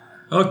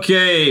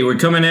Okay, we're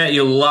coming at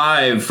you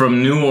live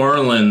from New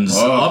Orleans.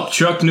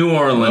 Upchuck, New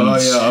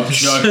Orleans. Oh, yeah,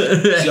 Upchuck,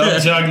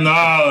 New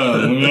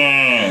Orleans.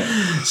 Yeah.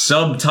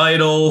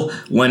 Subtitle,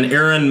 When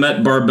Aaron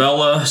Met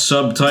Barbella.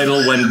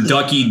 Subtitle, When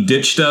Ducky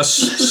Ditched Us.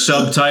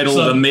 Subtitle,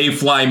 The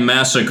Mayfly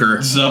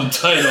Massacre.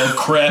 Subtitle,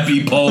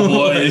 Crappy Po'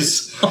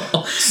 Boys.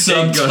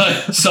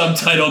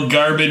 Subtitle,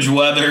 Garbage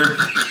Weather.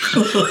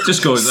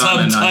 Just goes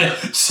on and on.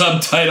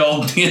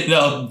 Subtitle,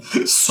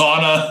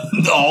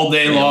 sauna all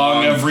day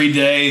long, every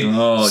day.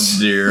 Oh,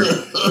 dear.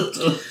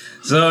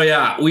 So,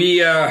 yeah, we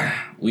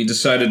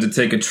decided to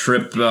take a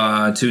trip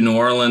to New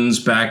Orleans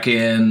back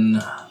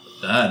in...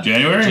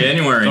 January.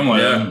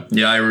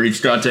 Yeah, I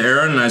reached out to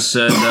Aaron and I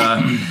said,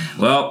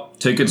 well,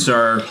 tickets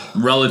are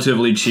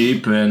relatively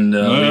cheap and we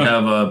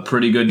have a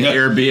pretty good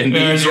Airbnb.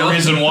 There's a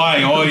reason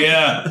why. Oh,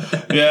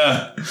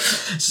 yeah.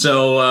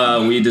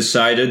 So we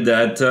decided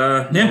that,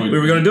 we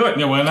were going to do it.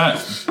 Yeah, why not?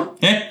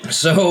 Yeah.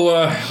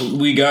 So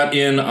we got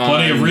in on...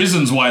 Plenty of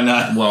reasons why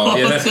not. Well,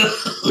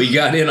 we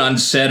got in on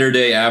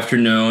Saturday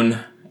afternoon.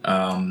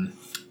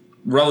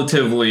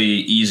 Relatively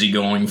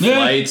easygoing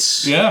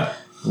flights. Yeah.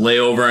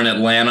 Layover in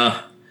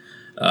Atlanta.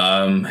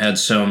 Had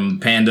some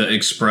Panda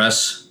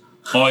Express.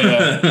 Oh,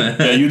 yeah.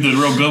 Yeah, you did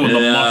real good with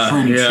the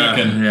mushroom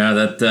chicken. Yeah,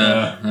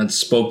 that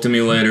spoke to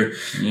me later.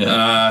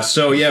 Yeah.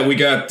 We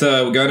got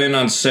in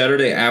on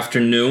Saturday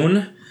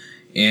afternoon,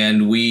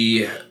 and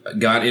we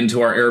got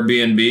into our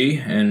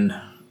Airbnb, and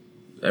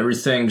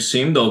everything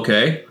seemed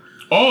okay.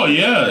 Oh,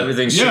 yeah.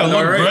 Everything seemed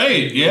all right.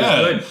 Great.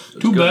 Yeah.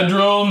 Two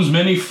bedrooms,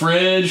 mini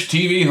fridge,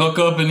 TV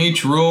hookup in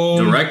each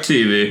room. Direct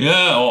TV.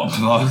 Yeah. Oh,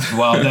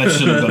 wow, that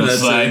should have been a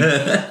sign.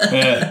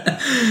 Yeah.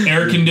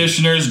 Air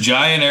conditioners,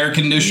 giant air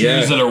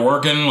conditioners that are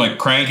working, like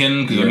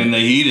cranking. I mean, the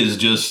heat is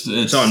just...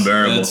 It's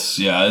unbearable.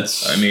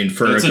 I mean,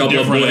 for a couple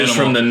of boys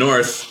from the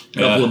north, a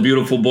couple of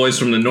beautiful boys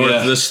from the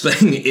north, this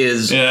thing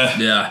is...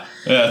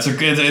 Yeah,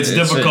 it's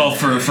difficult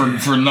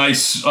for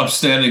nice,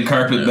 upstanding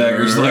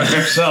carpetbaggers like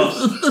ourselves.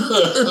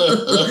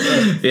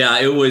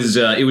 Yeah, it was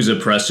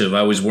oppressive.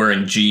 I was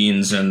wearing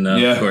jeans, and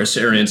of course,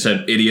 Arian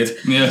said "idiot."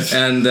 Yes,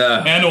 and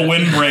a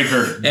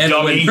windbreaker,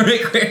 dummy.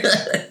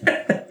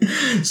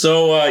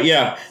 So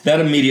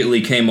that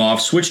immediately came off.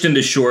 Switched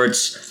into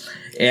shorts.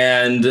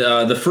 And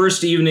the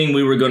first evening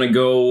we were going to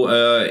go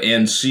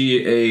and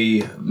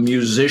see a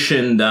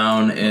musician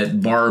down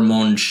at Bar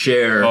Mon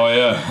Cher. Oh,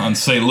 yeah, on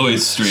St.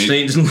 Louis Street.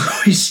 St.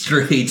 Louis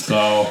Street.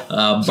 So,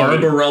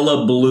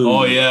 Barbarella Blue.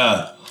 Oh,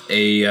 yeah.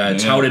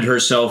 Touted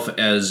herself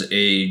as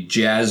a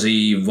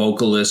jazzy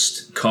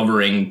vocalist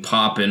covering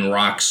pop and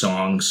rock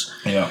songs.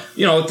 Yeah.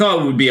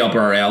 Thought it would be up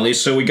our alley.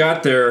 So we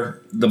got there.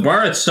 The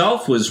bar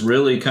itself was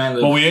really kind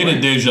of... Well, we ate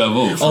at Deja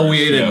Vu first. Oh, we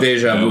ate at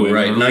Deja Vu,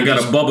 right. And I got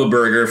a Bubba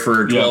Burger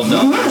for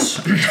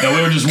 $12. Yeah,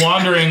 we were just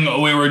wandering.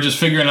 We were just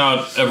figuring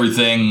out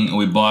everything.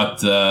 We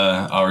bought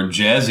our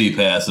Jazzy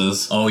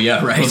passes. Oh,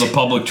 yeah, right. For the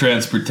public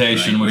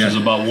transportation, which is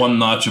about one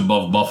notch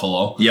above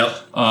Buffalo. Yep.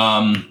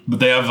 But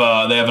they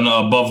have an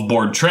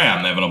above-board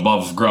tram. They have an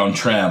above-ground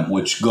tram,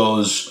 which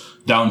goes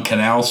down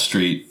Canal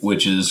Street,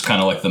 which is kind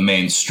of like the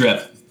main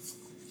strip.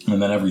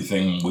 And then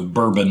everything with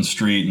Bourbon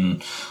Street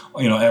and...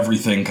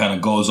 everything kind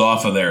of goes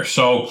off of there.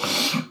 So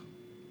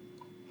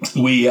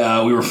we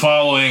were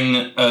following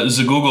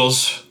the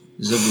Googles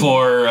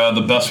for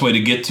the best way to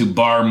get to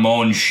Bar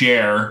Mon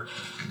Cher,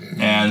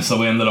 and so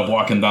we ended up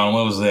walking down.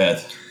 What was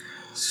that?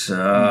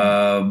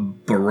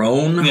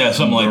 Barone? Yeah,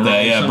 something like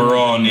that. Yeah,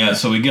 Barone. Yeah,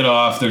 so we get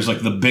off. There's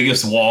like the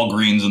biggest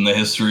Walgreens in the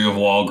history of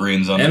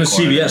Walgreens on and the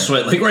corner. And a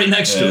CVS, right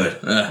next to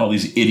it. All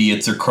these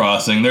idiots are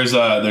crossing. There's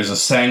a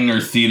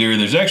Sanger Theater.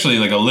 There's actually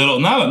like a little,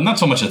 not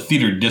so much a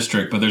theater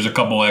district, but there's a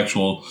couple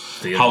actual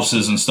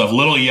houses and stuff.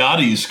 Little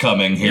Yachty's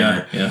coming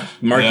here. Yeah.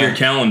 Mark your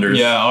calendars.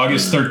 Yeah,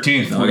 August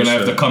 13th. We're going to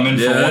have to come in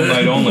for one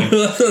night only.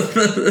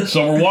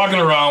 So we're walking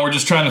around. We're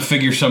just trying to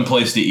figure some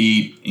place to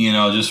eat,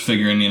 just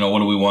figuring, what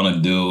do we want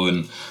to do?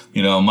 And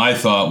my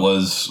thought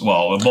was,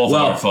 both of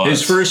our thoughts.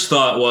 His first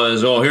thought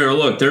was, oh, here,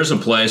 look, there's a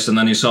place. And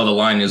then he saw the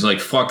line. He's like,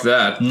 fuck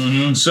that.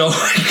 Mm-hmm. So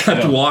I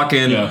kept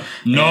walking. Yeah.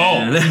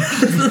 No.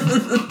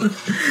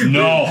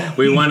 No.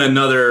 We went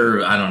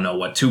another,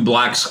 2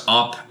 blocks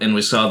up, and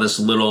we saw this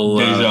little...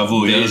 Deja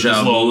Vu. This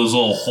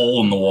little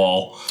hole in the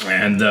wall.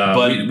 And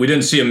but we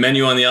didn't see a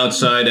menu on the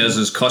outside, as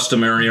is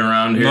customary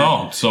around here.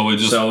 No. So we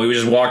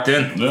just walked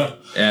in. Yeah.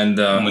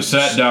 And we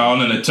sat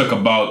down, and it took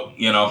about,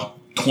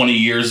 20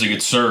 years to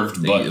get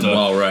served, but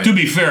to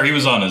be fair, he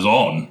was on his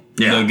own.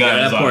 Yeah, the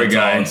guy was on his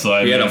own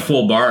side. He had a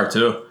full bar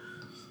too.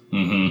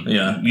 Mm-hmm.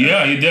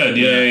 Yeah, he did.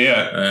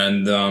 Yeah.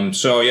 And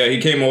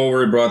he came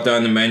over, he brought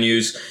down the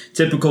menus,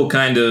 typical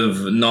kind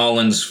of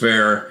Nolans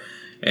fare,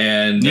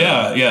 and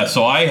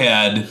So I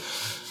had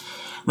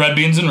red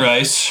beans and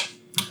rice.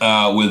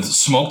 With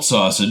smoked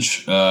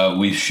sausage.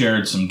 We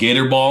shared some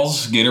gator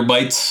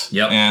bites,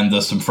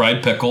 and some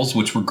fried pickles,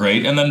 which were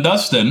great. And then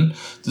Dustin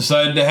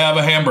decided to have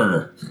a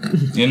hamburger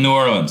in New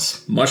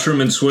Orleans.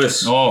 Mushroom and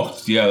Swiss. Oh,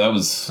 yeah, that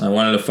was... I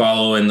wanted to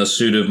follow in the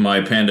suit of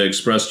my Panda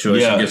Express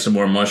choice and get some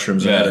more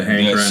mushrooms. I had a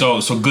hankering.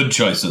 So good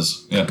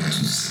choices. Yeah.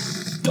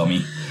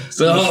 Dummy.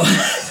 So,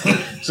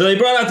 so they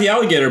brought out the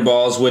alligator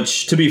balls,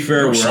 which, to be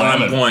fair, were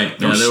on point.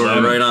 They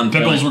were right on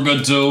point. Pickles were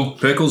good, too.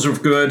 Pickles were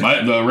good.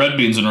 The red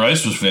beans and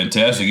rice was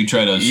fantastic. You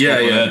tried to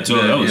stick with that, too.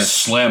 That was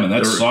slamming.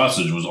 That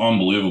sausage was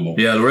unbelievable.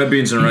 Yeah, the red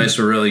beans and rice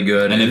were really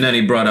good. And then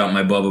he brought out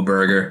my Bubba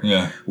Burger,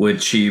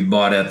 which he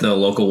bought at the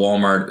local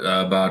Walmart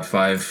about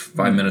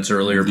five minutes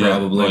earlier,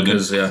 probably,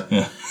 because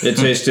it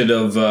tasted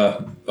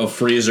of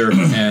freezer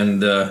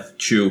and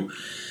chew.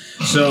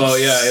 So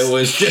yeah, it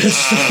was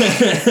just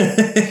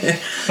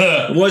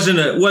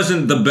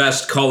wasn't the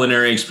best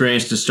culinary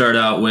experience to start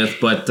out with,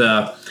 but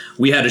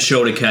we had a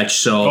show to catch.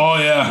 So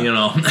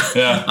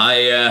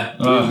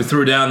we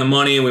threw down the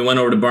money and we went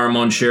over to Bar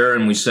Mon Cher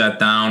and we sat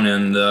down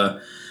and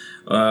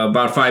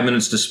about 5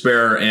 minutes to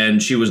spare,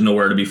 and she was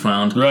nowhere to be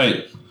found.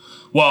 Right.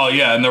 Well,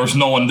 yeah, and there was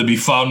no one to be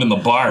found in the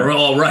bar.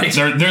 All right.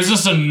 There's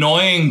this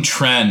annoying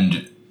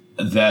trend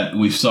that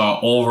we saw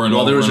over and over and over again.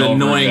 Well, there was an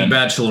annoying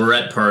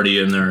bachelorette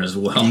party in there as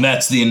well. And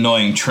that's the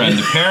annoying trend.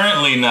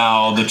 Apparently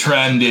now the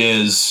trend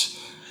is,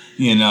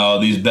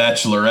 these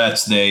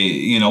bachelorettes,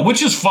 they,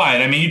 which is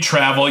fine. I mean, you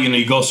travel,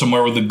 you go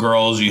somewhere with the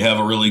girls, you have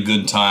a really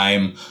good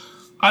time.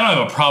 I don't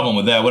have a problem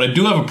with that. What I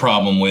do have a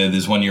problem with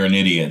is when you're an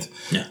idiot.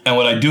 Yeah. And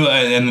what I do,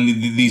 and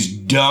these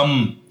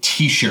dumb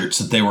T-shirts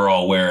that they were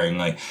all wearing,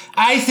 like,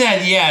 I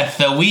said yes,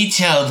 so we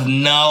chose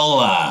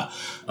Nola.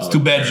 It's too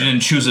bad you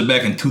didn't choose it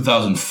back in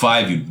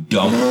 2005, you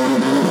dumb.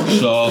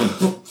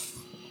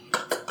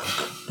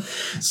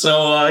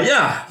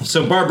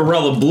 So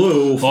Barbarella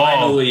Blue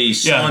finally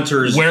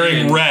saunters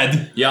wearing in.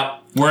 red.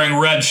 Yep. Wearing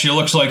red. She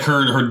looks like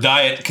her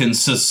diet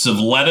consists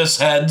of lettuce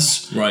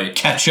heads,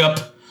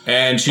 ketchup,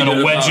 and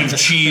a wedge of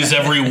cheese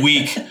every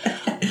week.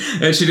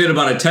 And she did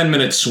about a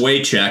 10-minute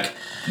sway check.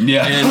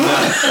 Yeah. And,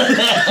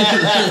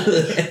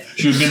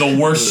 she would be the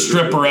worst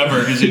stripper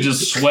ever because you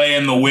just sway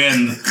in the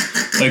wind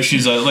like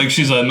she's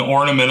an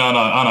ornament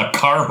on a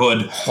car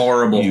hood.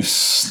 Horrible. You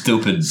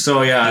stupid. So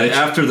bitch.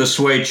 After the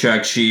sway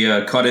check, she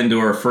cut into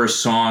her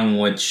first song,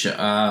 which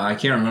I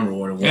can't remember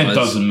what it was. It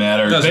doesn't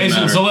matter.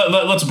 So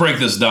let's break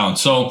this down.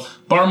 So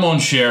Bar Mon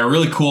Cher,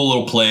 really cool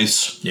little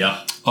place.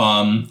 Yeah.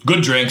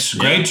 Good drinks,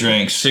 great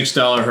drinks.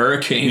 $6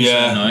 hurricanes.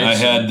 Yeah, I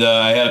had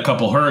a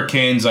couple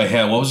hurricanes. I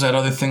had, what was that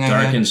other thing I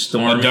had? Dark and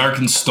stormy. Dark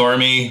and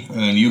stormy.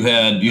 And you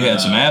had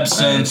some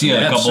absinthe. You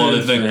had a couple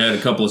other things. I had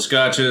a couple of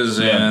scotches,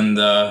 and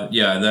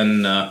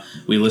then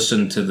we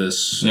listened to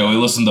this. Yeah, we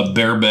listened to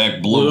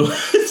Bareback Blue.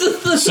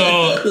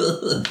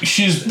 So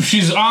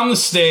she's on the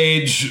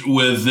stage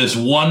with this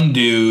one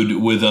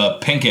dude with a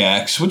pink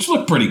axe, which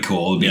looked pretty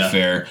cool, to be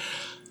fair.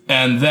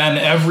 And then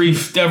every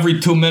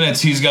 2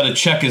 minutes, he's got to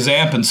check his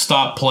amp and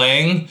stop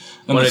playing,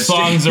 and the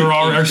songs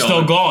are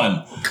still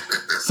going.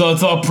 So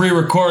it's all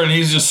pre-recorded, and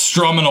he's just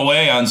strumming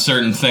away on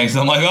certain things.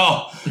 And I'm like,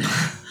 oh,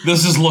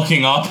 this is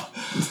looking up.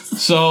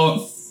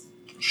 So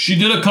she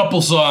did a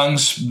couple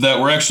songs that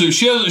were actually,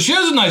 she has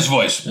a nice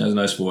voice. She has a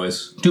nice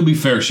voice. To be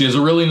fair, she has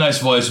a really nice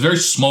voice, very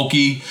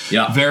smoky.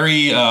 Yeah.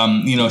 Very,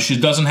 she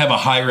doesn't have a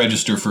high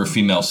register for a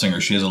female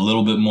singer. She has a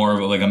little bit more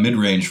of like a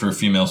mid-range for a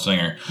female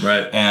singer.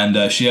 Right.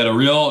 And she had a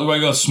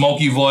real,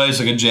 smoky voice,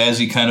 like a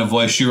jazzy kind of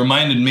voice. She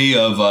reminded me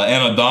of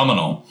Anna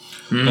Domino.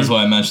 Mm-hmm. That's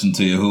what I mentioned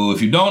to you, who,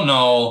 if you don't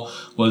know,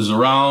 was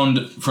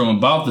around from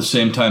about the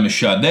same time as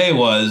Sade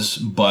was,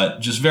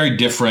 but just very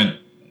different.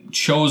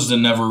 Chose to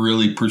never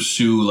really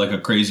pursue like a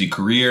crazy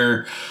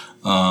career.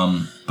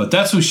 But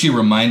that's what she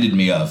reminded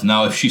me of.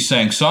 Now, if she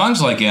sang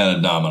songs like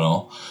Anna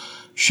Domino,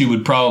 she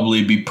would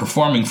probably be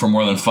performing for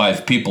more than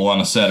 5 people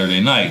on a Saturday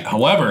night.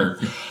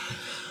 However,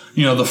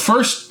 the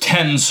first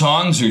 10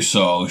 songs or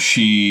so,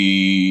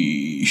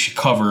 she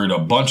covered a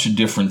bunch of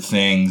different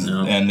things,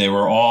 and they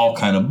were all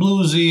kind of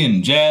bluesy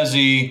and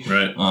jazzy.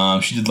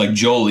 Right. She did like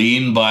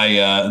Jolene by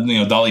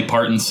Dolly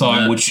Parton's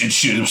song, which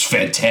it was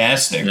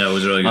fantastic. Yeah, it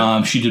was really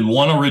good. She did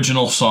one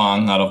original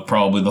song out of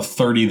probably the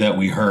 30 that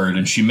we heard,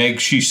 and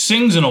she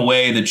sings in a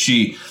way that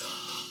she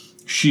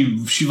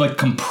like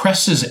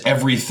compresses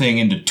everything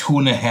into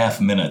 2.5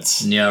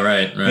 minutes. Yeah,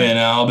 right.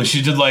 But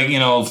she did like,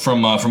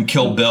 from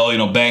Kill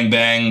Bill, Bang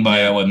Bang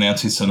by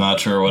Nancy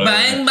Sinatra or whatever.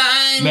 Bang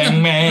Bang.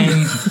 Bang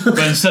Bang.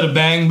 But instead of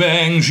Bang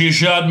Bang, she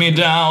shot me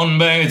down.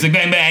 Bang. It's like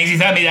Bang Bang, she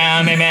shot me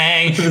down. Bang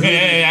Bang. Bang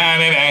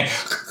Bang.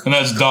 And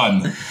that's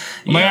done.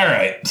 I'm like, all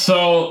right.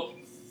 So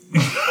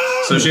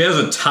she has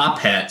a top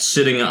hat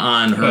sitting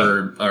on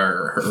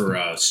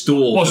her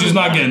stool. Well, she's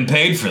not getting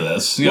paid for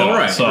this.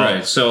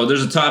 Right. So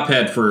there's a top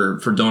hat for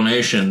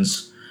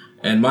donations,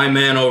 and my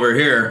man over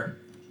here,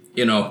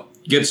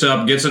 gets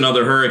up, gets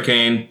another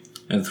hurricane,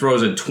 and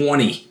throws a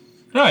 20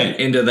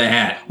 into the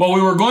hat. Well,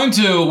 we were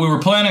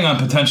planning on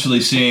potentially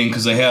seeing,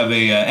 because they have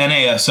a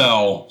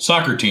NASL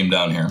soccer team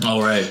down here.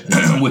 Oh, right.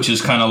 Which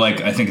is kind of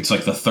like, I think it's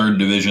like the 3rd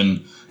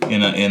division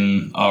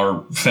in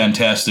our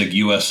fantastic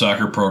U.S.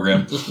 soccer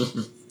program.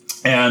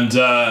 And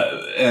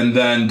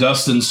then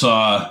Dustin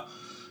saw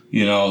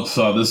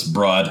this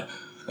broad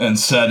and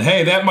said,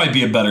 hey, that might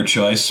be a better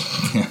choice.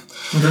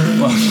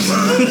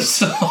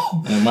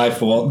 My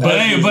fault.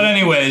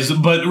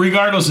 But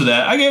regardless of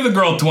that, I gave the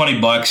girl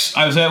 $20.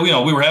 I was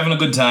we were having a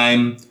good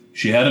time.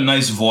 She had a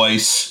nice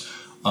voice.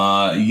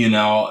 You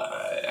know,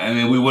 I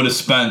mean, we would have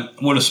spent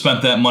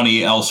that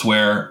money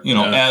elsewhere. You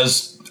know,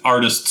 as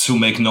artists who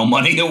make no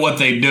money at what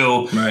they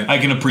do, I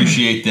can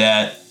appreciate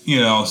that. You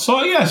know, so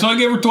I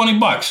gave her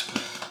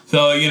 $20.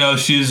 So, you know,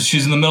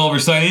 she's in the middle of her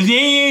song.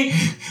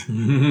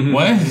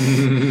 What?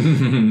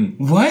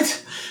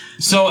 What?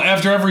 So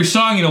after every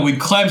song, you know, we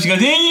clap. She goes,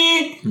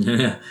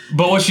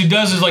 but what she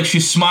does is like she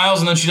smiles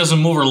and then she doesn't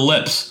move her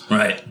lips.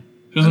 Right.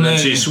 And then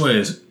she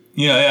sways.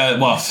 Yeah.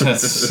 Well,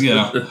 that's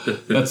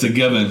that's a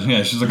given.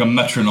 Yeah, she's like a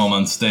metronome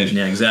on stage.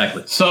 Yeah,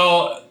 exactly.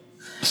 So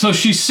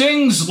she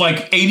sings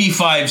like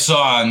 85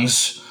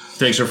 songs.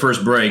 Takes her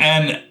first break.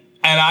 And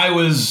I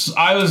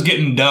was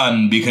getting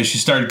done because she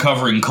started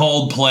covering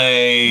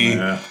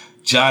Coldplay,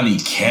 Johnny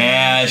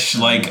Cash.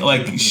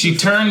 Like she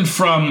turned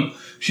from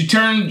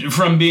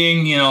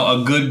being, you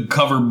know, a good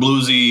cover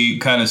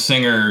bluesy kind of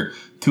singer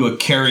to a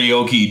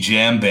karaoke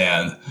jam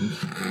band.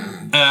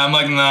 And I'm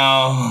like,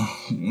 no,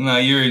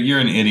 you're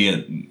an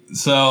idiot.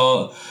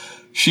 So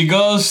she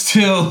goes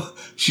to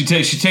she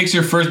takes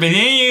her first break.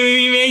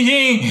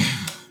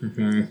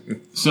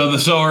 So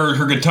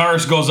her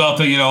guitarist goes out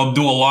to, you know,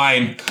 do a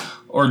line.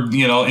 Or,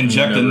 you know,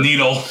 inject a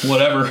needle,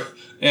 whatever,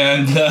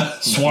 and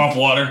swamp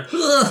water.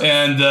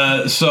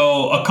 And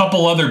so a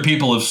couple other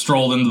people have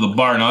strolled into the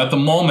bar. Now, at the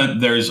moment,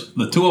 there's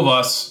the two of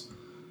us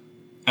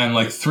and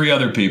like 3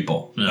 other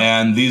people. Yeah.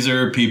 And these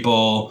are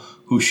people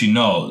who she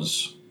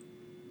knows.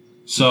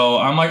 So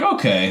I'm like,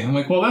 okay. I'm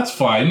like, well, that's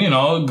fine. You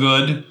know,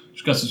 good.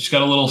 She's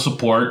got a little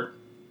support.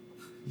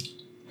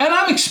 And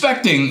I'm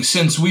expecting,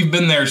 since we've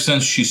been there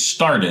since she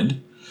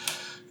started,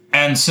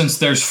 and since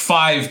there's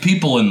 5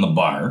 people in the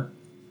bar,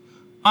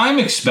 I'm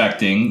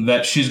expecting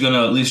that she's going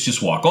to at least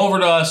just walk over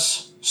to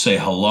us, say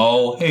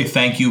hello. Hey,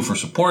 thank you for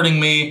supporting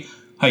me.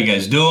 How you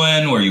guys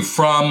doing? Where are you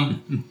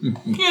from?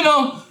 You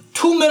know,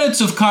 2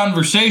 minutes of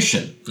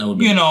conversation,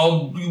 you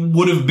know,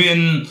 would have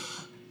been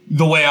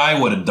the way I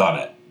would have done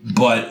it.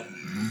 But,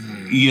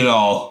 you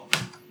know,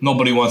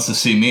 nobody wants to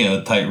see me in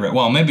a tight red.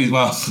 Well, maybe,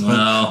 well,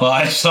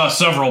 I saw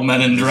several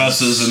men in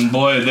dresses, and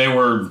boy, they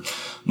were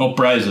no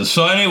prizes.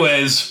 So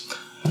anyways...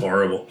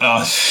 Horrible. That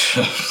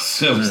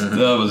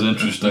was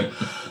interesting.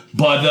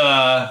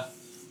 But,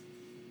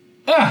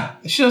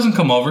 she doesn't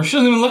come over. She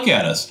doesn't even look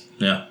at us.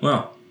 Yeah,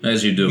 well,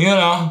 as you do. You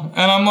know,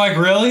 and I'm like,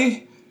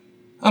 really?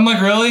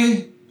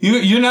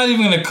 You're not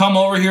even going to come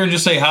over here and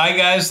just say, hi,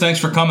 guys, thanks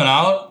for coming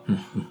out?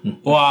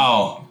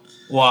 Wow.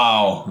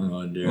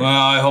 Oh, dear. Well,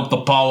 I hope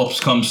the polyps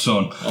come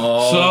soon.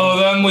 Oh. So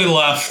then we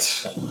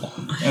left.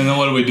 And then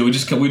what did we do? We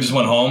just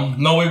went home?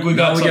 No, we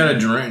got a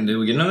drink. Did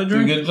we get another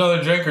drink? Did we get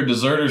another drink or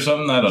dessert or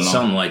something? I don't know.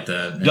 Something like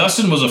that. Yeah.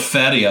 Dustin was a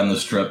fatty on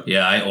this trip.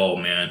 Yeah, I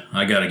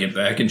got to get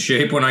back in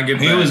shape when I get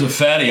back. He was a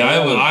fatty.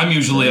 I'm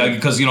usually,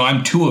 because, you know,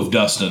 I'm 2 of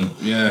Dustin.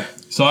 Yeah.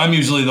 So I'm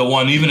usually the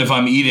one, even if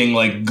I'm eating,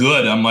 like,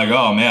 good, I'm like,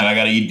 oh, man, I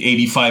got to eat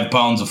 85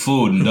 pounds of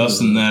food. And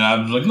Dustin, then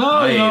I was like, no,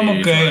 I'm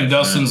okay. And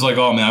Dustin's like,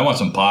 oh, man, I want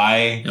some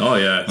pie. Oh,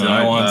 yeah. And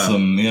I want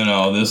some, you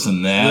know, this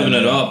and that. Living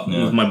it up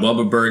with my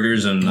Bubba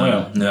burgers. And,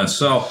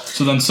 so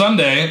then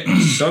Sunday.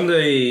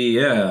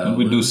 Yeah.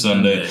 We do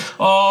Sunday.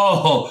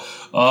 Oh,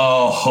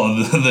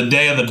 the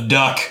day of the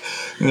duck.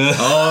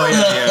 Right.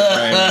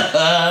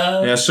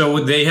 Yeah, so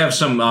they have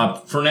some,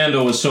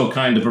 Fernando was so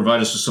kind to provide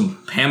us with some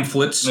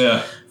pamphlets.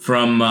 Yeah.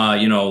 From,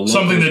 you know...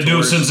 Something to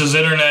do since his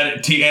internet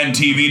and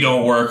TV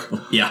don't work.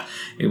 Yeah,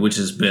 which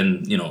has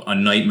been, you know, a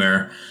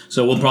nightmare.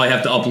 So we'll probably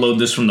have to upload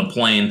this from the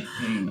plane.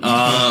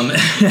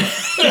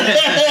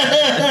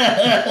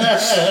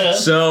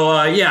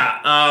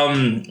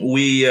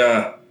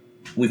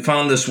 We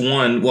found this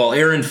one... Well,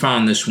 Aaron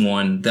found this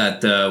one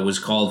that was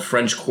called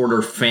French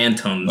Quarter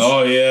Phantoms.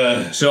 Oh,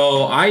 yeah.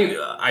 So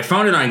I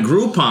found it on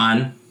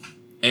Groupon...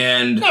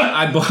 And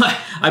I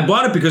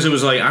bought it because it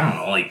was like, I don't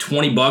know, like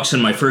 $20,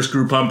 and my first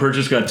Groupon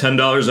purchase got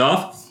 $10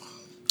 off.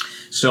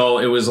 So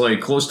it was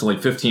like close to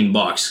like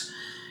 $15.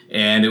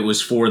 And it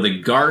was for the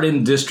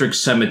Garden District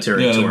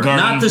Cemetery tour.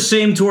 Not the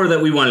same tour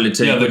that we wanted to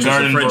take. Yeah, the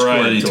Garden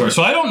Variety tour.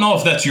 So I don't know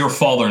if that's your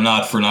fault or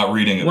not for not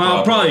reading it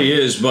properly. It probably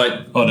is,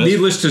 but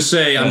needless to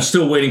say, I'm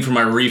still waiting for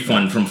my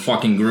refund from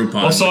fucking Groupon.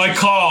 Well, so I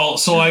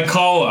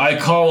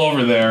call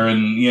over there,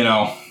 and you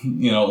know,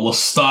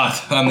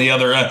 Lestat on the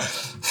other end.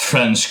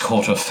 French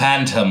Quarter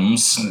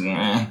Phantoms,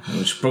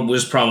 which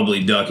was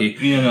probably Ducky,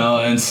 you know,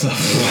 and so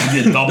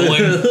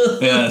doubling,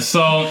 yeah.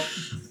 So,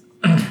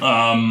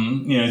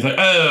 he's like,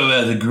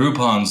 the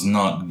Groupon's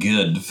not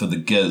good for the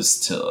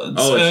ghost tours.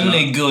 It's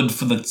only good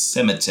for the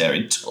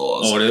cemetery tours.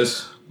 Oh, it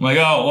is. I'm like,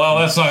 oh, well,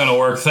 that's not gonna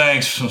work.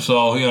 Thanks.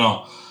 So, you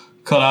know,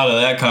 cut out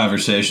of that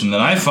conversation. Then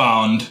I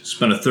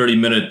spent a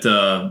 30-minute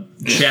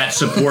chat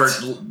support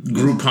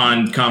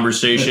Groupon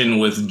conversation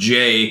with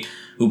Jay,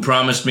 who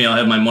promised me I'll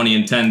have my money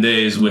in 10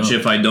 days, which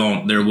if I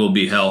don't, there will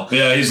be hell.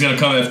 Yeah, he's going to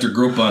come after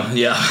Groupon.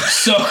 Yeah.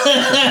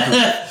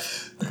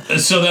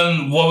 So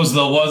then what was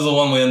the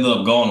one we ended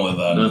up going with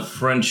then? The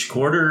French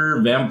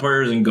Quarter,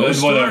 Vampires and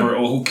Ghosts. Whatever.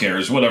 Well, who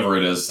cares? Whatever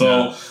it is.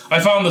 So I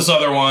found this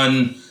other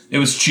one. It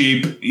was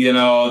cheap, you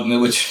know,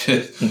 which...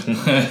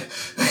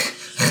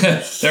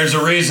 There's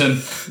a reason.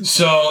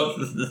 So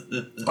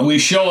we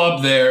show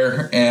up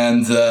there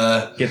and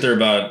get there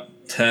about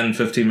 10,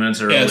 15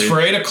 minutes early. Yeah, it's for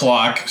 8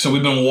 o'clock. So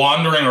we've been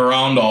wandering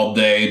around all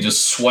day,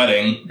 just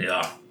sweating.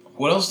 Yeah.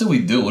 What else did we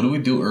do? What did we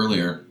do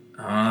earlier?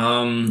 We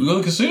go to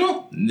the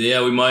casino?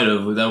 Yeah, we might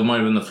have. That might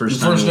have been the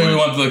first time. The first thing we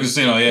went to the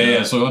casino.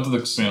 Yeah. So we went to the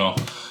casino.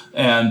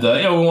 And,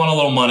 we won a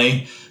little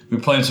money. We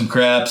were playing some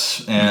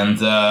craps, and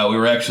we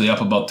were actually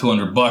up about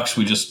 $200.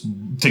 We just,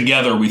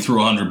 together, we threw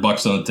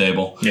 $100 on the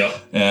table. Yeah.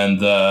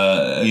 And,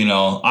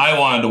 I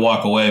wanted to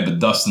walk away, but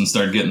Dustin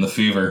started getting the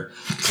fever.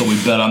 So we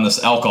bet on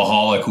this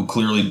alcoholic who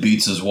clearly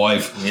beats his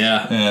wife.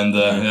 Yeah. And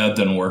that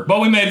didn't work. But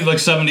we made like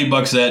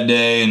 $70 that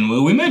day, and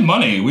we made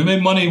money. We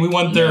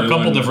went there a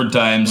couple different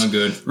times. Went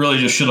good. Really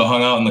just should have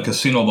hung out in the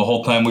casino the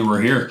whole time we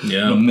were here.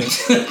 Yeah.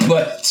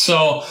 But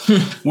so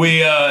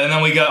we, and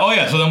then we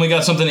got, so then we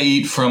got something to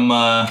eat from,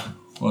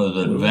 what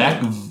is it?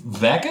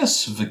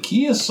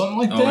 Vacius? Something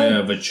like that? Oh,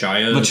 yeah,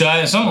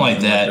 Vachaya, something like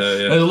that.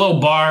 Yeah. There's a little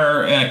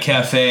bar and a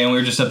cafe, and we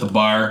were just at the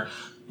bar.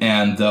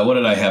 And what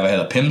did I have? I had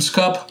a Pim's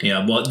cup.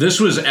 Yeah, well,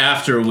 this was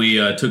after we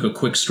took a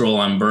quick stroll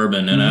on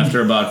Bourbon, and after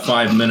about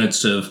 5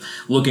 minutes of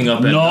looking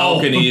up at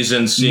balconies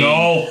and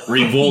seeing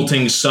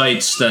revolting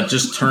sights that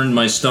just turned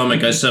my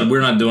stomach, I said,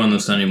 we're not doing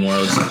this anymore.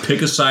 Let's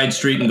pick a side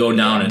street and go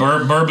down it.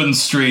 Bourbon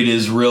Street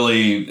is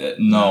really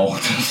no.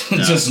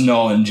 Just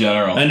no in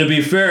general. And to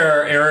be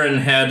fair, Aaron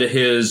had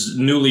his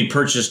newly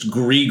purchased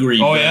Gree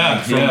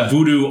bag from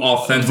Voodoo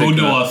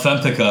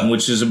Authentica.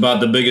 Which is about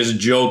the biggest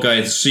joke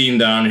I've seen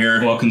down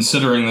here. Well,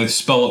 considering they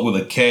spell it with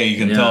a K, you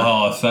can tell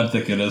how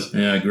authentic it is.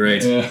 Yeah,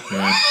 great. Yeah.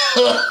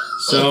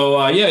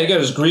 So, he got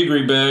his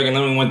Gree bag, and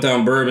then we went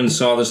down Bourbon,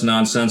 saw this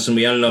nonsense, and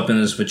we ended up in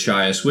this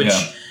Vachayas, which,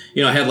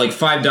 had like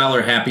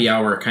 $5 happy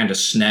hour kind of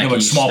snacky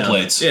like small stuff.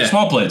 plates. Yeah.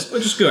 Small plates.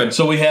 Which is good.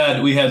 So we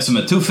had some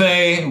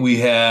etouffee, we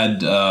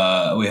had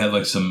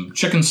like some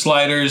chicken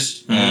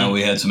sliders, and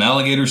we had some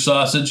alligator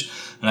sausage.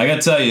 And I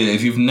gotta tell you,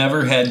 if you've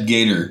never had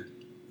gator,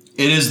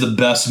 it is the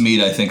best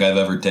meat I think I've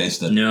ever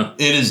tasted. Yeah.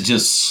 It is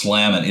just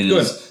slamming.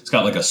 It's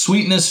got like a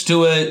sweetness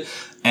to it,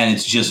 and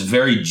it's just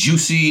very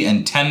juicy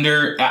and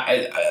tender.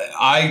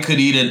 I could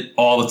eat it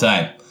all the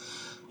time.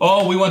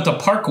 Oh, we went to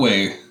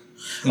Parkway.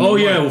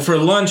 For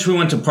lunch we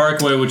went to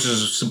Parkway, which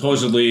is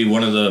supposedly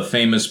one of the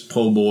famous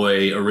po'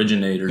 boy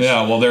originators.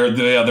 Yeah, well,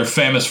 they're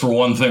famous for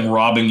one thing,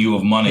 robbing you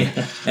of money.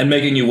 And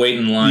making you wait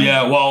in line.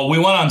 Yeah, well, we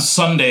went on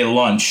Sunday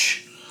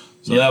lunch.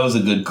 So that was a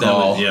good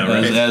call,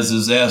 as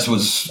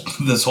was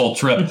this whole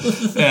trip.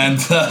 And,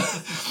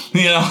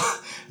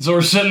 so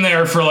we're sitting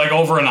there for like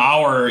over an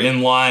hour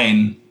in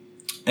line.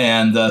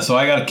 And so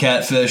I got a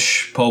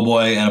catfish po'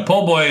 boy. And a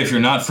po' boy, if you're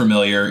not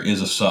familiar,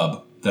 is a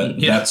sub.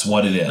 That's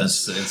what it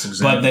is. It's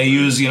exactly. But they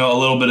use, a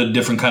little bit of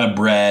different kind of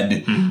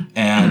bread.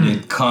 And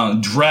it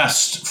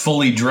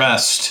fully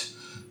dressed.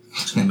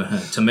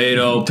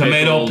 Tomato,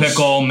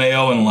 pickle,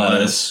 mayo, and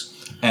lettuce.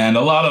 And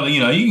a lot of,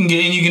 you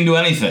can do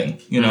anything.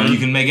 You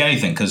can make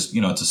anything because,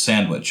 it's a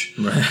sandwich.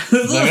 Right.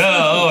 It's like,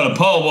 the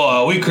po'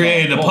 boy. We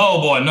created a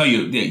po' boy. No,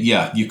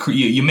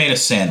 you made a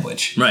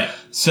sandwich. Right.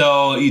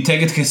 So you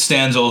take a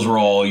Costanzo's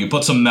roll, you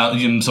put some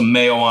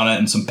mayo on it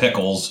and some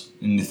pickles,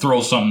 and you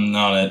throw something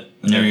on it,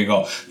 and there you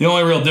go. The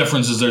only real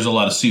difference is there's a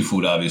lot of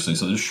seafood, obviously.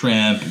 So there's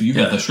shrimp. You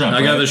got the shrimp.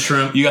 I got the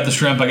shrimp. You got the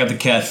shrimp. I got the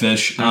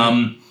catfish.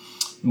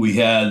 We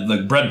had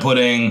like bread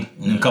pudding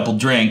and a couple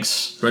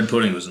drinks. Bread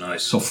pudding was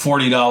nice. So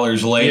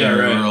 $40 later,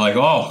 we were like,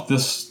 "Oh,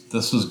 this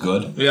is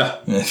good." Yeah.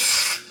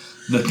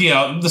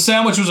 The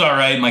sandwich was all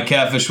right. My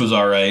catfish was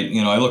all right.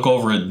 I look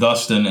over at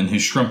Dustin and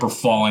his shrimp are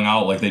falling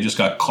out like they just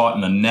got caught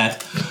in a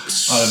net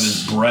out of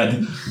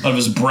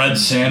his bread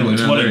sandwich.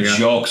 Yeah, what a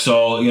joke!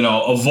 So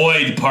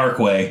avoid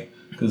Parkway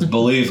because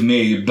believe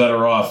me, you're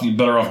better off going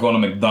to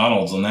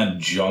McDonald's than that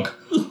junk.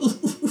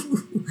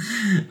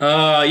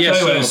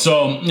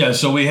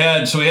 So we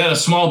had a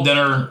small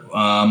dinner.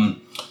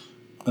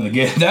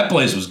 That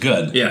place was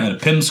good. Yeah. And a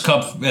Pim's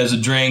cup as a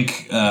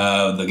drink,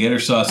 the gator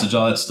sausage,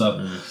 all that stuff.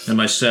 And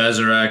my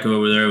Sazerac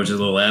over there, which is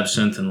a little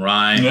absinthe and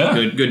rye. Yeah.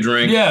 Good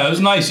drink. Yeah, it was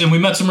nice. And we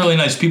met some really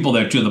nice people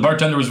there, too. The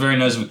bartender was very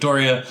nice,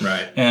 Victoria.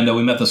 Right. And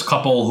we met this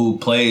couple who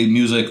play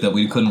music that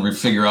we couldn't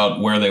figure out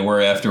where they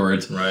were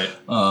afterwards. Right.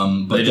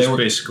 But they just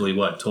basically,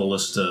 told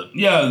us to...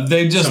 Yeah,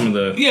 they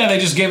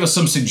just gave us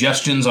some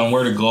suggestions on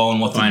where to go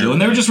and what to do.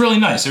 And they were just really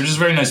nice. They were just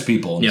very nice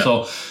people. And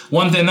so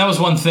that was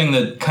one thing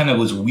that kind of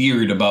was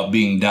weird about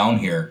being down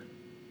here,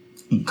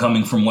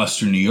 coming from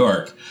Western New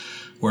York,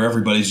 where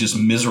everybody's just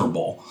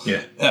miserable.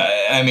 Yeah.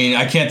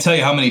 I can't tell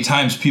you how many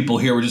times people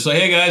here were just like,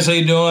 "Hey guys, how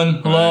you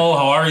doing? Hello,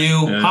 how are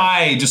you? Yeah.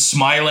 Hi," just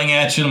smiling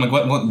at you. I'm like,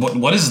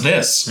 what is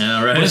this?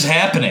 Yeah, right. What is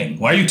happening?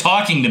 Why are you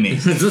talking to me?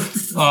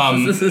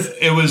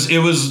 It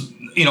was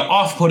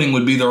off-putting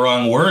would be the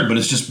wrong word, but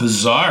it's just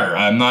bizarre.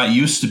 I'm not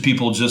used to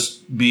people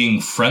just being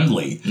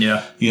friendly.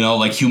 Yeah.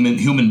 Like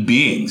human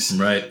beings.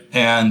 Right.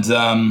 And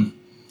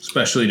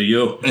Especially to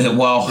you.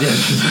 Well,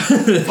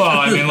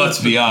 I mean, let's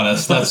be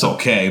honest. That's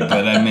okay.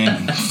 But I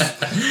mean,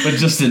 but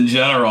just in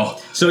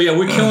general. So, yeah,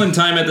 we're killing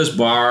time at this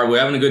bar. We're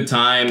having a good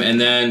time. And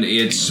then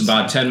it's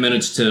about 10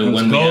 minutes to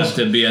when we have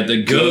to be at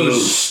the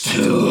Ghost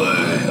Tour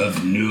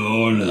of New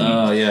Orleans.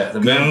 Oh, yeah.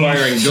 The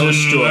Vampire and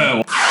Ghost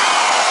Tour.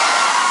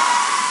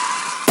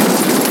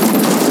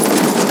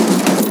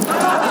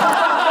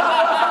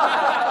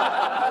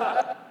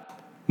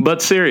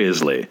 But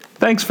seriously,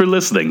 thanks for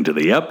listening to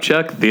the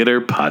Upchuck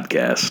Theater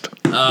Podcast.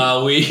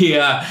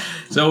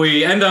 So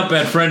we end up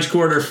at French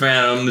Quarter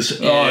Phantoms.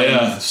 Oh,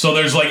 yeah. So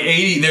there's like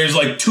 80, there's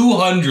like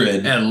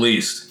 200. At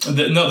least.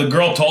 The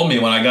girl told me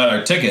when I got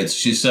our tickets,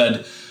 she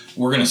said,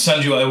 we're going to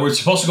send you, we're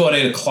supposed to go at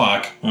 8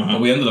 o'clock, but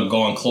we ended up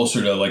going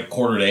closer to like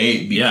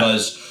 7:45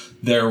 because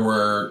there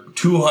were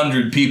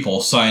 200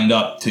 people signed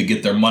up to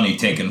get their money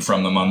taken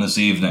from them on this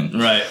evening.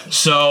 Right.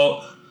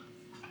 So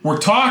we're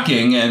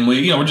talking, and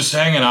we're just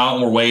hanging out,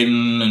 and we're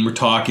waiting, and we're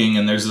talking,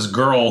 and there's this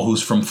girl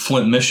who's from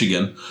Flint,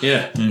 Michigan.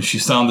 Yeah. And she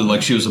sounded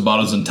like she was about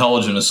as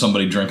intelligent as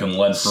somebody drinking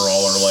lead for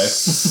all her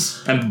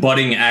life. And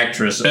budding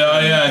actress.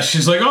 Yeah.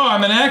 She's like, oh,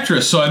 I'm an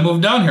actress, so I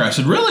moved down here. I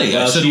said, really?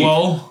 I said,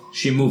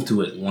 she moved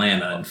to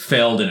Atlanta and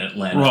failed in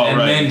Atlanta. Well, and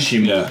right. then she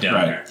moved down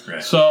there.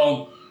 Right.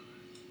 So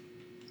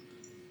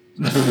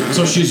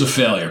she's a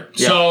failure.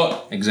 Yeah,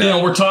 so,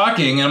 exactly. We're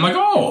talking, and I'm like,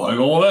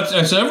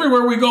 I said,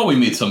 everywhere we go, we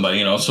meet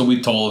somebody, So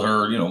we told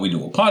her, we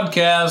do a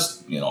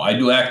podcast, I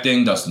do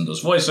acting, Dustin does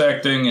voice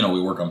acting, we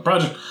work on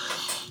projects.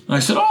 And I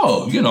said,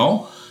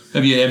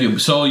 have you,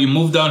 so you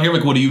moved down here,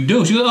 like, what do you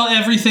do? She goes,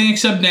 everything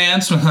except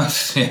dance.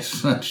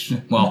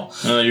 Well,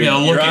 you're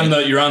on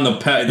the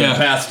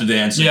path to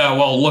dancing. Yeah,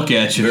 well, look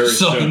at you.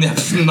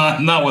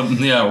 Not with,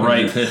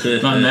 right,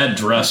 not in that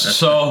dress.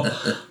 So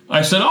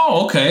I said,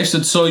 oh, okay. I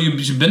said, so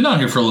you've been down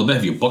here for a little bit.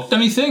 Have you booked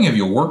anything? Have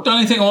you worked on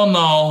anything? Oh,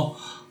 no.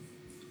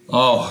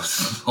 Oh,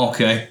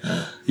 okay.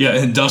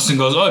 Yeah, and Dustin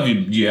goes, do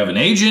you have an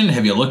agent?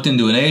 Have you looked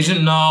into an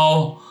agent?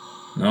 No.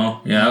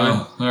 No?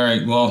 Yeah. All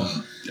right, well,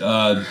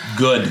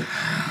 good.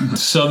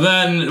 So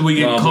then we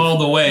get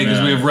called away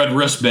because we have red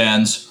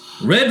wristbands.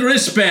 Red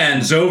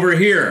wristbands over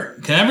here.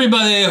 Can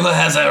everybody who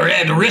has a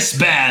red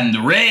wristband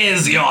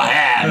raise your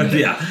hand?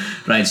 Yeah.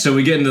 Right, so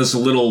we get into this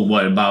little,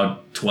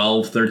 about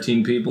 12,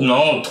 13 people?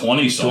 No,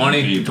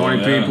 20-something people.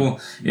 20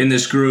 people in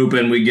this group,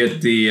 and we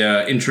get the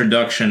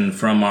introduction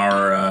from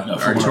our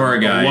tour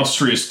guide.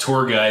 Illustrious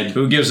tour guide.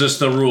 Who gives us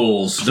the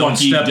rules. Don't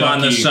step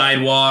on the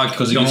sidewalk.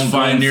 Because he gets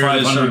fined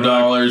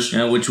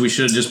 $500. Which we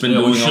should have just been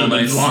doing all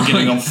night long.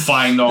 Getting him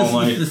fined all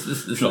night.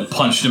 Should have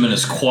punched him in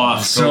his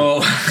quaff.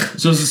 So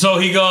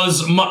he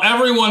goes,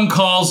 everyone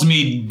calls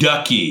me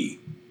Ducky.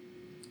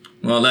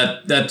 Well,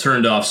 that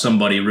turned off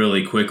somebody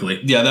really quickly.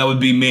 Yeah, that would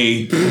be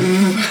me.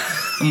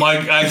 I'm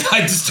like,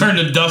 I just turned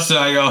to Dustin.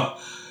 I go,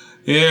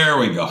 here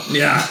we go.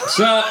 Yeah.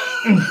 So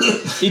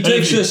he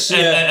takes this,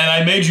 and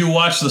I made you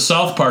watch the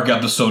South Park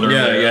episode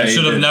earlier. Yeah, I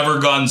should have never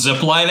gone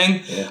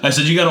ziplining. Yeah. I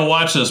said, you got to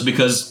watch this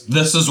because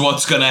this is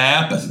what's going to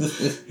happen.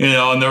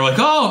 And they're like,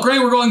 oh, great,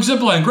 we're going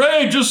ziplining.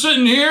 Great, just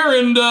sitting here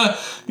and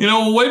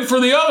we'll wait for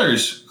the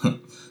others.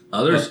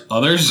 Others? I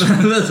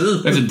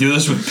have to do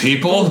this with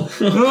people?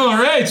 All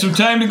right, so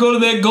time to go to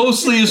that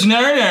ghostliest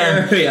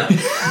nar-nar. Yeah.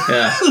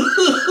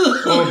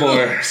 Oh,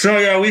 boy.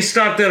 So, we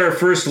stopped at our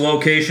first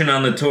location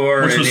on the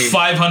tour. Which was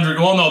 500.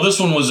 Well, no,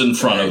 this one was in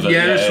front of it.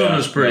 Yeah, this one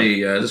was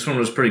pretty. This one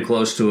was pretty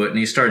close to it, and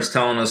he starts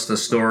telling us the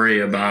story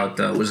about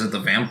was it the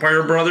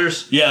Vampire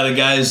Brothers? Yeah, the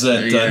guys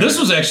that. This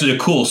was actually a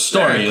cool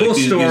story. Yeah,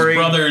 these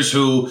brothers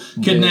who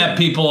kidnapped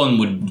people and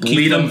would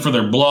keep them for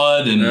their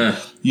blood, and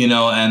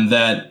and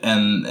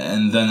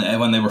then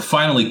when they were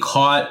finally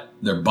caught,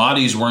 their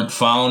bodies weren't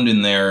found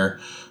in their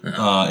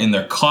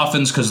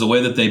coffins because the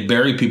way that they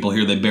bury people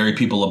here, they bury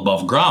people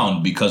above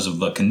ground because of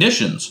the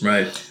conditions.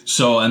 Right.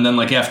 So, and then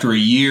after a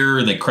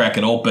year, they crack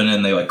it open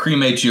and they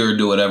cremate you or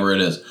do whatever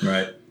it is.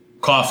 Right.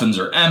 Coffins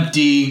are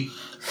empty,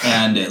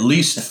 and at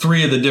least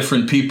 3 of the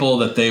different people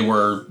that they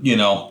were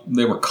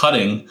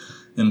cutting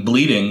and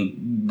bleeding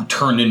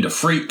turned into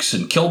freaks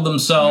and killed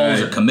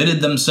themselves or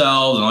committed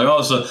themselves,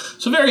 and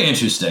so very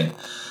interesting.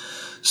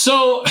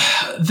 So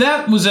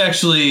that was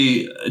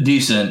actually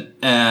decent,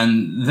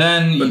 and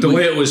then but the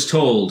way it was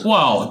told,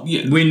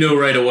 we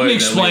knew right away. Let me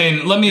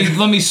explain. Let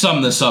me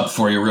sum this up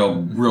for you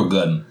real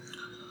good.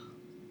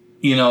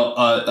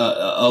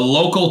 A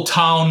local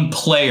town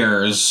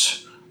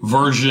player's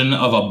version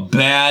of a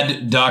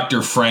bad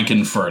Dr.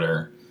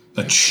 Frankenfurter.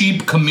 A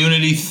cheap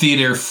community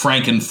theater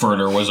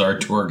Frankenfurter was our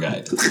tour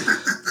guide.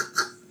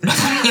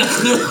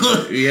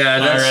 Yeah,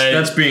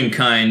 that's being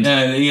kind.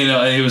 And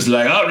he was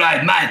like, all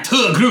right, my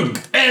tour group,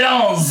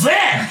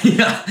 allons-y.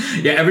 Yeah,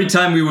 every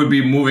time we would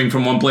be moving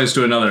from one place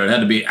to another, it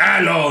had to be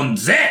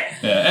allons-y.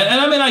 Yeah,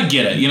 and I mean, I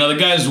get it. You know,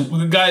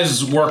 the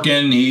guy's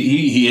working.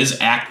 He is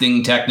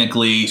acting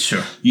technically.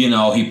 Sure. You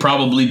know, he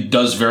probably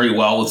does very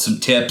well with some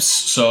tips.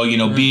 So, you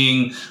know,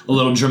 being a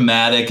little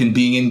dramatic and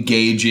being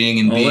engaging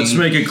and being. Let's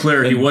make it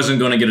clear he wasn't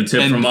going to get a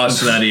tip from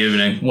us that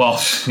evening. Well,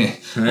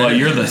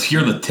 you're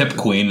the tip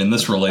queen in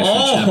this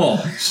relationship. Oh,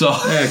 so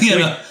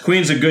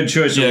Queen's a good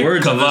choice of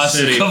words in this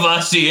city.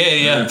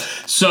 Cavassier, yeah.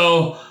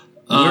 So.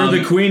 We're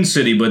the Queen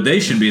City, but they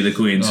should be the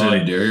Queen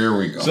City. Oh dear, here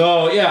we go.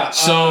 So yeah.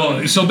 So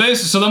basically,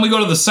 so then we go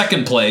to the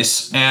second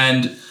place,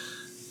 and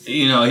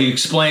you know he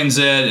explains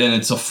it, and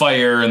it's a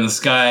fire, and this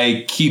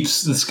guy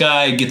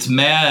gets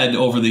mad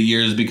over the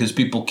years because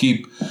people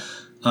keep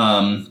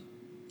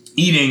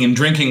eating and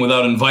drinking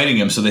without inviting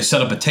him, so they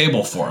set up a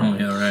table for him. Oh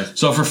yeah, right.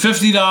 So for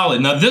 $50,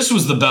 now this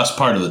was the best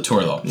part of the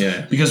tour though.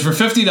 Yeah. Because for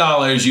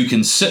 $50 you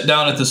can sit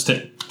down at this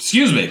table.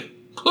 Excuse me.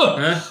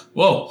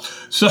 Whoa!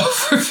 So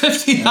for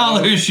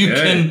 $50,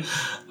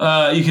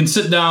 you can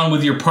sit down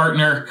with your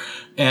partner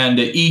and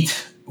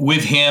eat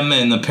with him.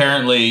 And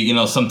apparently, you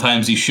know,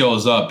 sometimes he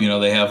shows up. You know,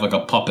 they have like a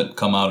puppet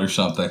come out or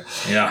something.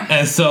 Yeah.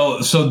 And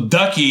so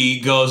Ducky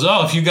goes,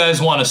 "Oh, if you guys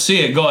want to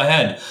see it, go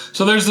ahead."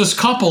 So there's this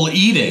couple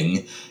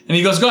eating. And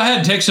he goes, "Go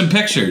ahead, take some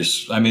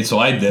pictures." I mean, so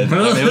I did. I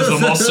mean, it was the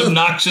most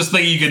obnoxious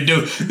thing you could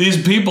do.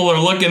 These people are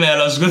looking at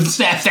us, going,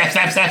 snap, snap,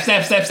 snap, snap,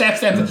 snap, snap, snap,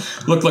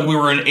 snap. Looked like we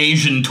were an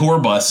Asian tour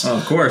bus. Oh,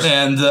 of course.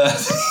 And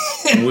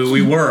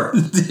we were.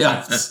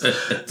 Yeah.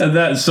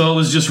 And so it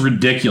was just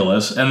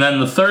ridiculous. And then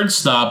the third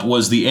stop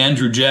was the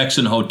Andrew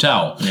Jackson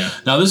Hotel. Yeah.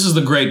 Now, this is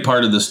the great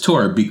part of this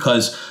tour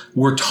because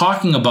we're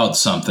talking about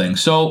something.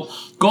 So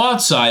go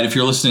outside if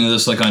you're listening to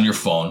this like on your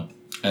phone,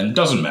 and it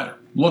doesn't matter.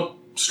 Look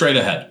straight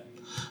ahead.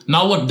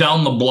 Now look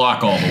down the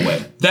block all the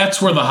way.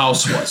 That's where the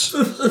house was.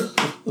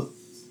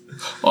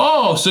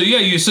 Oh, so yeah,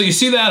 you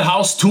see that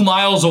house 2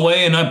 miles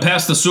away and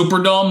past the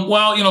Superdome?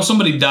 Well, you know,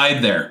 somebody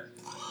died there.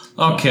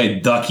 Okay,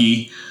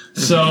 Ducky.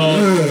 So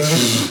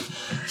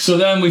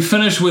then we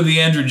finish with the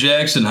Andrew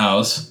Jackson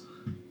house,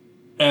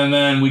 and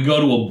then we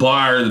go to a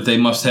bar that they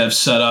must have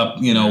set up,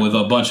 you know, with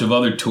a bunch of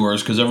other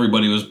tours because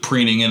everybody was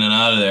preening in and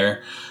out of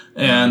there.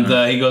 And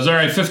he goes, "All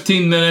right,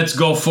 15 minutes,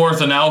 go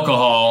forth on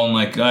alcohol." And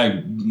like,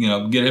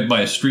 get hit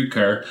by a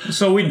streetcar.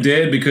 So we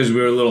did because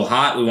we were a little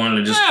hot. We wanted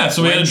to just... Yeah,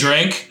 so we had a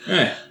drink.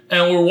 Yeah.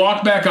 And we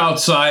walked back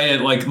outside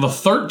at like the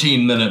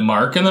 13-minute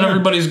mark, and then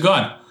everybody's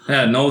gone.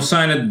 Yeah, no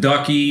sign of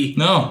Ducky.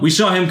 No. We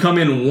saw him come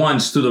in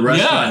once to the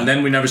restaurant, and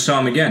then we never saw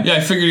him again. Yeah, I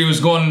figured he was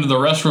going into the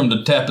restroom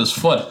to tap his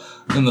foot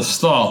in the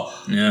stall.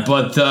 Yeah.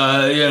 But,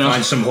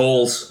 find some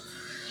holes.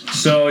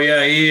 So,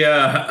 yeah,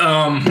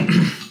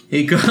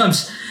 he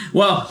comes...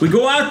 Well, we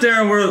go out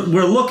there and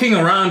we're looking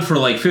around for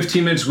like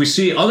 15 minutes. We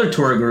see other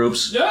tour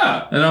groups.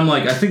 Yeah. And I'm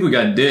like, I think we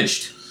got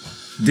ditched.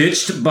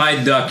 Ditched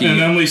by Ducky. And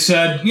then we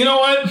said, you know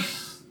what?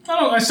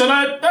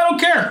 I don't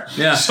care.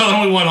 Yeah. So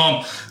then we went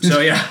home. So,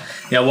 yeah.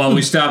 Yeah, well,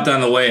 we stopped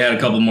on the way, had a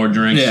couple more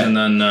drinks, and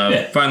then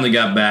finally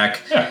got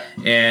back. Yeah.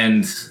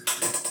 And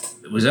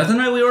was that the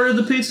night we ordered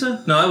the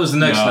pizza? No, that was the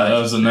next night. That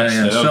was the next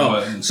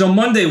night. So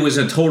Monday was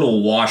a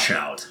total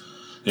washout.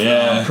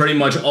 Yeah. Pretty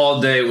much all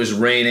day it was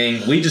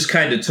raining. We just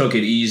kind of took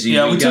it easy.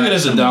 Yeah, we took it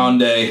as a down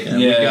day. Yeah.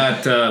 We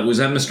got, was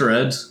that Mr.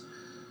 Ed's?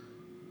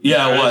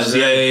 Yeah, it was.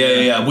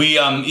 Yeah. We,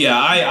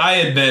 I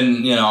had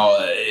been, you know,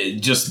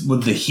 just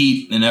with the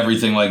heat and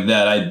everything like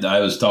that, I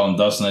was telling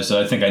Dustin, I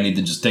said, I think I need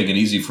to just take it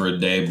easy for a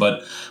day.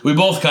 But we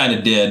both kind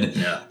of did.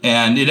 Yeah.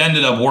 And it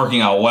ended up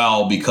working out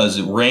well because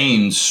it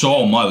rained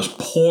so much. It was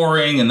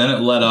pouring, and then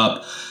it let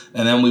up.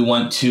 And then we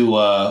went to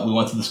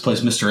this place,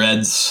 Mr.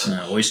 Ed's.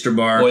 Oyster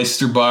Bar.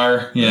 Oyster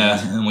Bar, yeah.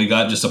 And we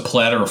got just a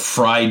platter of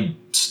fried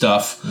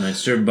stuff. It's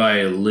served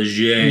by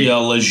Leger. Yeah,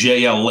 Leger.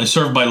 Yeah,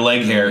 served by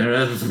Leg Hair.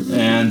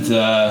 And,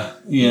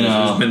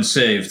 It's been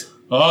saved.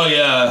 Oh,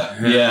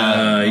 yeah.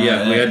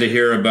 We had to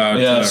hear about...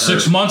 Yeah,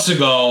 6 months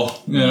ago,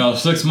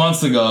 6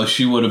 months ago,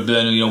 she would have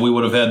been, we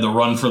would have had the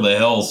run for the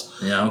hills.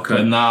 Yeah, okay.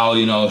 And now,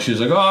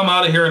 she's like, "Oh, I'm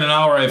out of here in an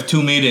hour. I have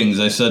 2 meetings."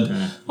 I said,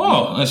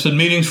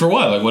 "Meetings for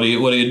what? Like, what are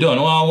you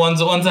doing?" "Well, one's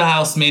a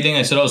house meeting."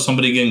 I said, "Oh,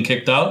 somebody getting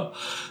kicked out?"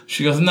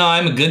 She goes, "No,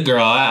 I'm a good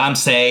girl. I'm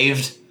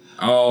saved."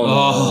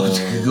 Oh,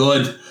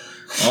 good.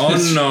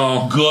 Oh,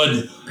 no.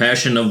 Good.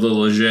 Passion of the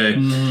Leger.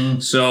 Mm-hmm.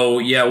 So,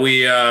 yeah,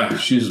 we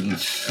she's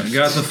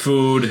got the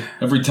food.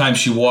 Every time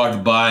she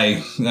walked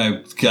by,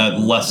 I got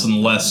less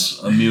and less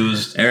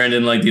amused. Aaron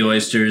didn't like the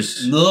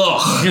oysters.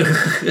 Ugh.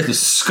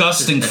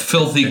 Disgusting,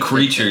 filthy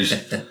creatures.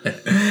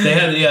 They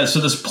had, so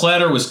this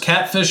platter was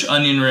catfish,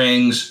 onion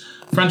rings,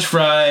 French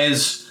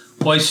fries,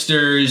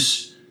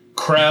 oysters,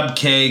 crab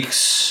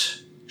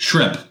cakes,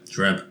 shrimp.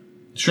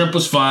 Shrimp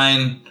was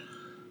fine.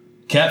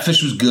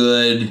 Catfish was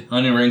good.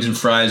 Onion rings and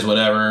fries,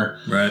 whatever.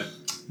 Right.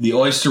 The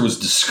oyster was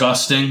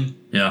disgusting.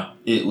 Yeah.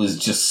 It was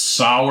just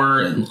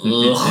sour and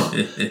ugh.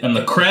 And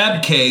the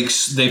crab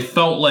cakes, they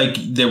felt like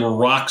they were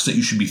rocks that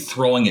you should be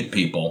throwing at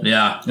people.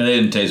 Yeah. And they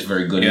didn't taste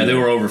very good. Yeah, either. they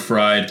were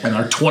overfried. And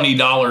our $20,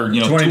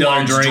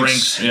 $20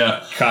 drinks.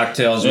 Yeah.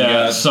 Cocktails we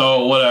got.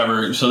 So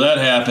whatever. So that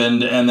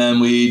happened, and then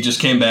we just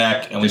came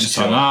back and we just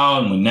hung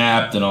out and we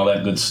napped and all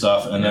that good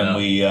stuff. And then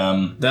we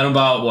then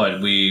about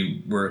what?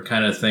 We were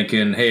kind of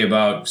thinking, hey,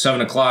 about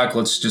 7 o'clock,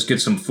 let's just get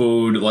some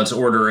food. Let's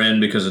order in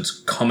because it's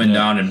coming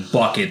down in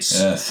buckets.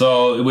 Yeah.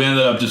 So we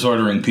ended up just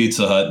ordering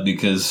Pizza Hut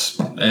because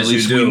at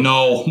least we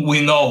know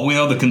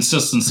the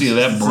consistency of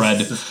that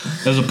bread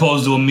as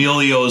opposed to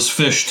Emilio's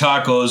fish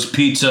tacos,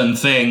 pizza, and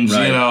things.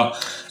 Right.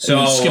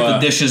 So Skip the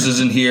Dishes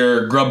isn't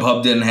here.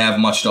 Grubhub didn't have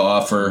much to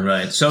offer.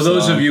 Right. So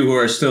those of you who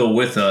are still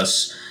with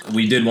us,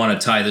 we did want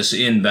to tie this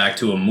in back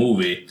to a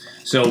movie.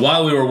 So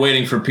while we were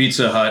waiting for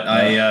Pizza Hut,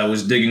 I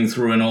was digging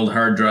through an old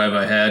hard drive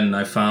I had, and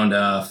I found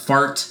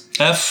Fart.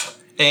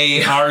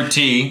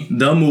 F-A-R-T.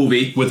 The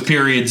movie. With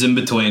periods in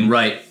between.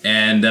 Right.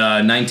 And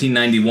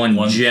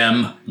 1991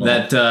 gem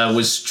that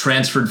was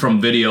transferred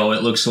from video,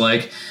 it looks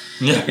like.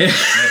 Yeah.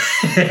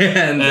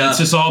 and it's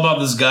just all about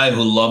this guy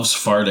who loves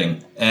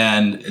farting.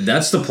 And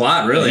that's the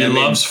plot, really. He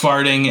loves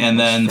farting, and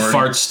then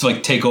farts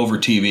like take over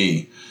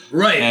TV.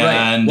 Right,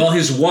 right. Well,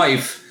 his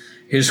wife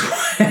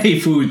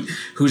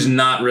who's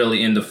not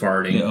really into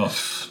farting,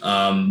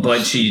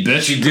 but she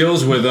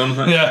deals with him.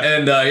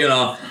 And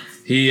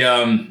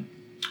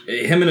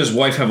him and his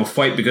wife have a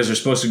fight because they're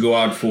supposed to go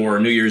out for a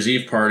New Year's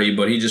Eve party,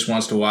 but he just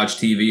wants to watch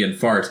TV and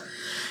fart.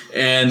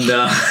 And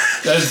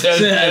as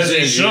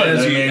you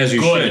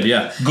should,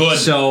 yeah. Good.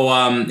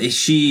 So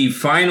she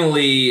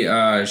finally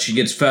she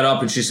gets fed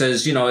up and she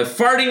says, if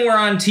farting were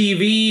on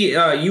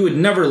TV, you would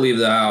never leave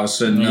the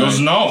house. And he goes,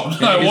 no,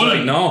 I wouldn't.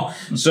 Like, no.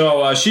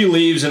 So she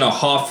leaves in a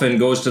huff and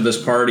goes to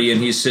this party, and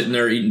he's sitting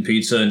there eating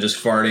pizza and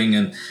just farting,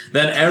 and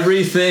then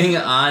everything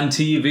on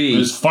TV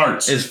is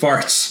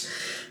farts.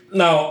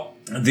 Now,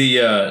 the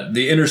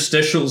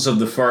interstitials of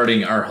the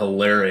farting are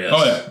hilarious.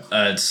 Oh yeah,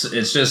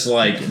 it's just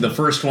like the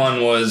first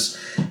one was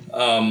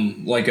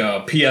like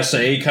a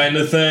PSA kind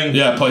of thing.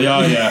 Yeah,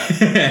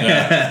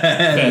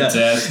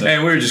 fantastic.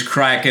 And we were just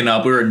cracking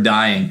up. We were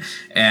dying,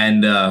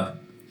 and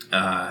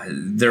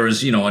there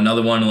was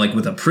another one like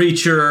with a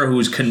preacher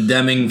who's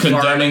condemning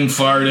farting.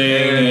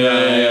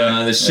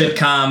 The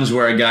sitcoms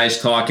where a guy's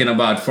talking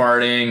about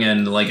farting,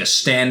 and like a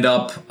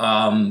stand-up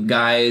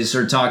guys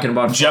are talking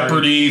about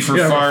Jeopardy for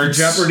farts.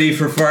 Jeopardy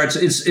for farts.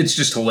 It's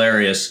just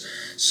hilarious.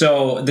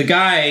 So the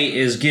guy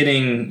is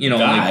getting, the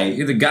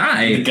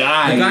guy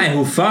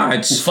who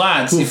farts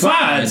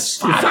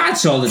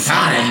all the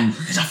time.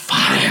 It's a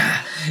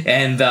fire.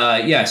 And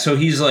so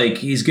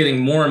he's getting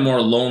more and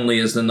more lonely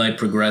as the night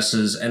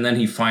progresses, and then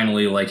he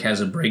finally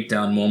has a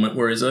breakdown moment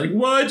where he's like,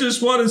 "Well, I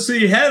just want to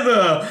see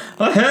Heather,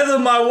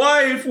 my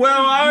wife. Where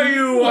are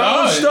you?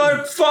 I'll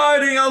start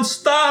fighting. I'll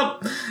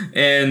stop."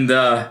 And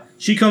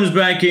she comes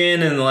back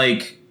in, and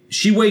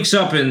she wakes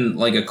up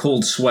in a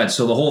cold sweat,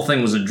 so the whole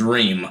thing was a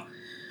dream.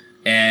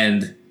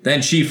 And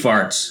then she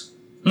farts.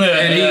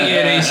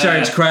 And he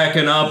starts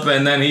cracking up,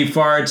 and then he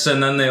farts,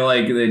 and then they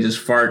just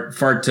fart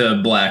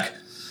to black.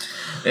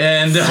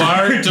 And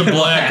Fart to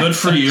black. Good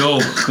for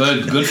you.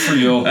 Good for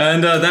you.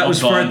 And that was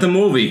Fart the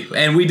movie.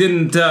 And we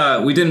didn't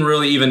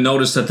really even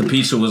notice that the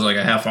pizza was like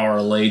a half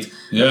hour late.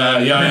 Yeah,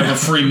 I have a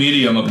free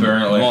medium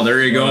apparently. Oh,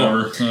 there you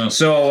go. Yeah.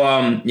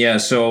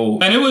 So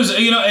and it was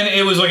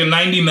it was like a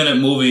 90-minute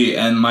movie,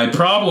 and my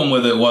problem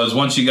with it was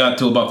once you got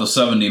to about the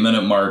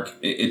 70-minute mark,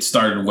 it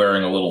started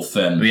wearing a little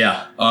thin.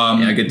 Yeah.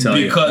 I could tell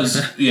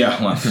because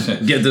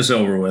get this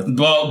over with.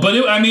 Well, but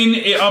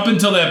up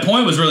until that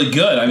point was really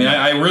good.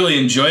 I really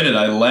enjoyed it.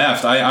 I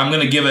laughed. I'm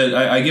gonna give it.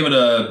 I give it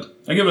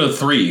a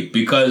 3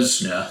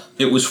 because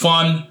it was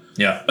fun.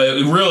 Yeah,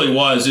 it really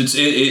was.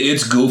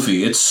 It's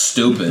goofy. It's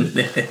stupid.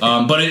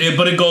 But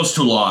it goes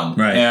too long.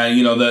 Right. And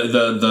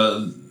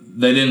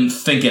they didn't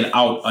think it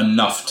out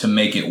enough to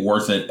make it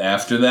worth it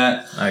after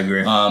that. I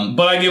agree.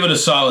 But I give it a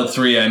solid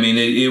 3.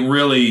 It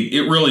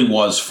really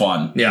was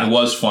fun. Yeah, it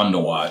was fun to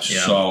watch.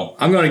 Yeah. So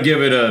I'm gonna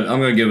give it a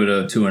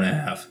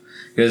 2.5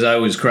 because I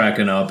was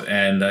cracking up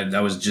and I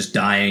was just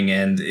dying,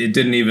 and it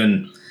didn't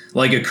even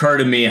occur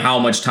to me how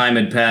much time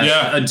had passed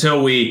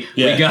until we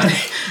got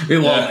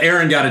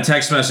Aaron got a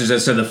text message that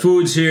said the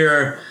food's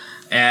here,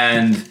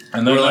 and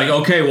we're like,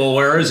 okay, well,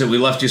 where is it? We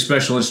left you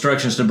special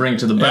instructions to bring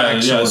to the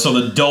back. So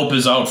the dope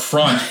is out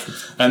front.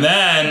 And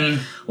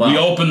then we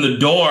open the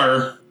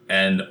door,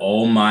 and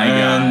oh my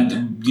god.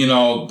 And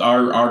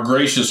our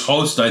gracious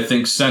host I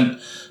think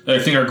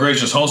our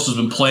gracious host has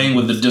been playing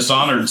with the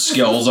Dishonored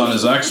skills on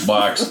his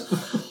Xbox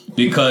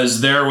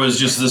because there was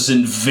just this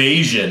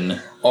invasion.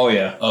 Oh,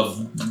 yeah.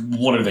 Of,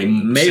 what are they?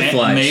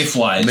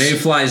 Mayflies.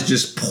 Mayflies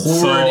just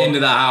poured into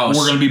the house.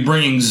 We're going to be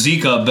bringing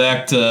Zika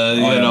back to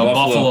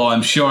Buffalo,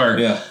 I'm sure.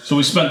 Yeah. So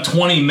we spent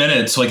 20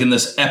 minutes in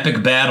this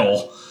epic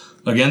battle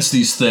against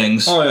these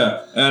things. Oh,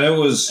 yeah. And it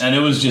was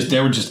just, they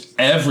were just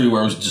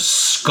everywhere. It was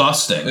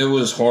disgusting. It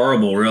was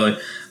horrible, really.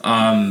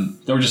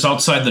 They were just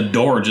outside the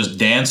door just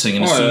dancing,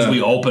 and as soon as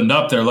we opened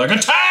up, they're like,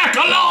 "Attack!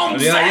 Alone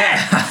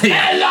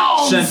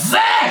Hello,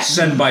 Zach!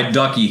 Sent by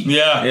Ducky.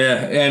 Yeah. Yeah.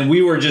 And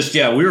we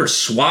were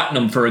swatting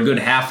them for a good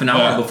half an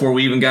hour before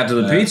we even got to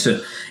the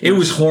pizza. It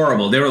was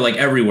horrible. They were like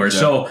everywhere. Yeah.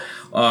 So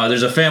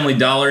there's a Family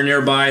Dollar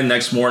nearby.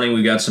 Next morning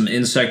we got some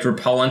insect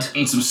repellent.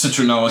 And some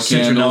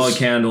citronella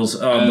candles.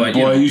 But,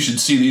 boy, you should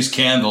see these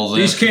candles.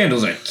 These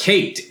candles are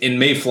caked in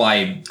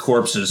mayfly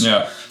corpses.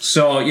 Yeah.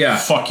 So, yeah.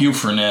 Fuck you,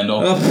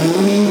 Fernando.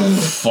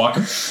 Fuck.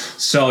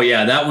 So,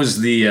 yeah, that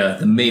was the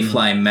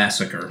Mayfly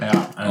massacre.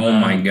 Yeah. Oh,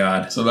 my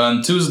God. So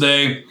then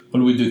Tuesday, what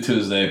did we do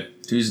Tuesday?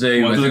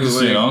 Went to the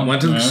casino.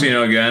 Went to the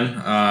casino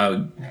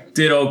again.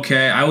 Did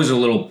okay. I was a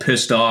little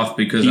pissed off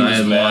because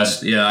I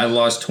lost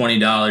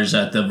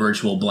 $20 at the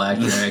virtual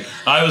blackjack.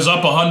 I was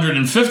up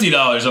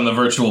 $150 on the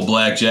virtual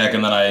blackjack,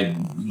 and then I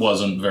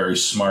wasn't very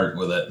smart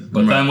with it.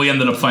 But then we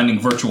ended up finding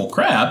virtual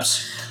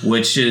craps,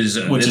 which is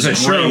a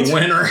sure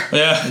winner.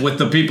 Yeah, with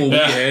the people we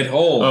had.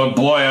 Oh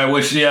boy, I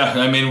wish. Yeah,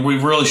 I mean, we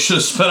really should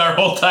have spent our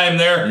whole time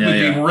there.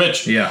 We'd be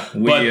rich. Yeah,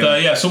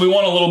 so we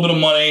won a little bit of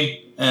money.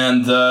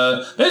 And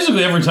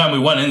basically every time we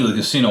went into the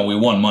casino, we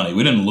won money.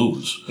 We didn't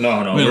lose.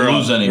 No. We didn't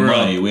lose any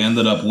money. We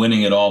ended up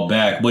winning it all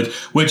back.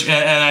 Which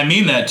and I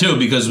mean that, too,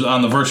 because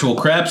on the virtual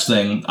craps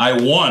thing, I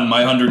won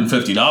my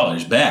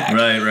 $150 back.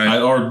 Right.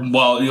 I won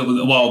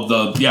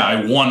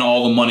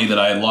all the money that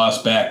I had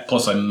lost back,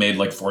 plus I made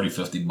like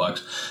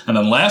 $40-$50. And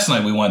then last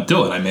night we went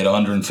to it. I made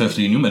 $150,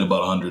 and you made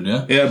about $100,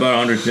 yeah? Yeah,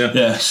 about $100, yeah.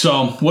 Yeah,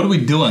 so what did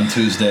we do on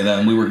Tuesday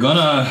then? We were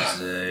gonna...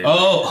 Yeah.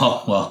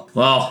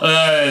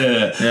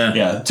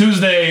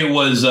 Tuesday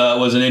was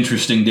an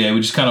interesting day.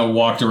 We just kind of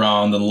walked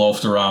around and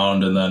loafed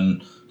around, and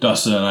then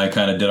Dustin and I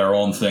kind of did our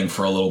own thing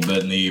for a little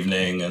bit in the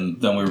evening,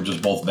 and then we were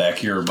just both back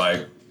here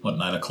by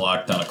 9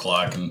 o'clock, 10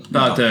 o'clock, and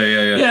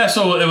yeah.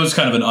 So it was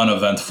kind of an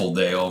uneventful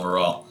day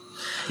overall.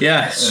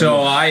 Yeah,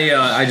 so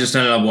I just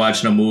ended up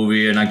watching a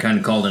movie, and I kind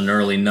of called it an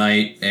early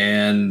night,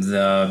 and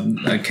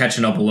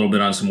catching up a little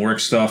bit on some work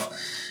stuff.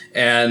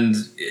 And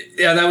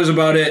yeah, that was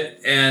about it.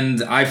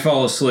 And I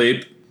fell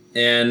asleep.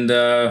 And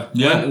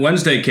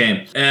Wednesday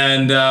came,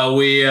 and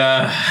we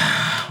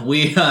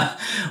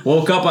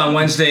woke up on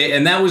Wednesday,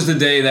 and that was the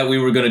day that we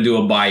were going to do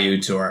a Bayou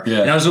tour.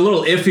 Yeah. And I was a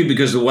little iffy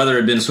because the weather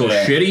had been so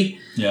shitty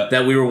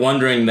that we were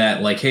wondering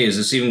that, like, hey, is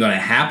this even going to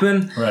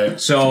happen? Right.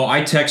 So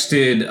I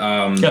texted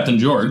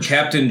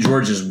Captain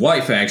George's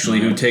wife,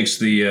 actually, who takes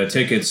the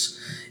tickets.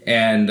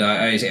 And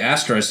I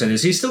asked her, I said,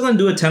 is he still going to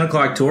do a 10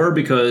 o'clock tour?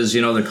 Because,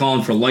 they're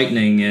calling for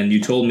lightning, and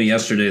you told me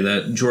yesterday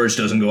that George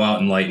doesn't go out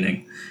in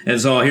lightning. And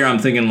so here I'm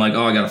thinking, like,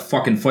 I got to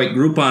fucking fight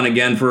Groupon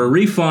again for a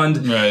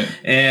refund. Right.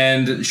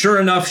 And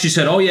sure enough, she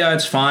said, oh, yeah,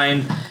 it's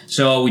fine.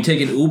 So we take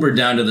an Uber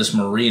down to this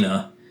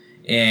marina,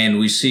 and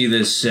we see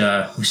this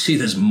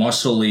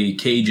muscly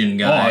Cajun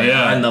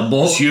guy on the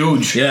boat. He's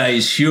huge. Yeah,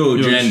 he's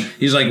huge. And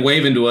he's, like,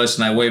 waving to us,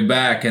 and I wave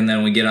back, and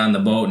then we get on the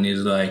boat, and he's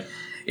like,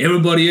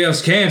 everybody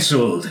else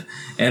canceled.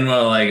 And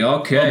we're like,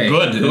 okay.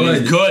 Good.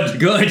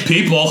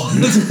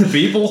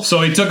 People.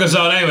 So he took us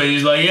out anyway.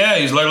 He's like,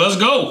 let's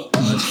go.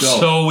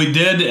 So we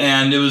did,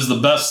 and it was the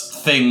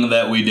best thing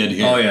that we did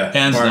here. Oh, yeah.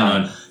 Hands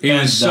down. He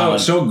was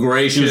so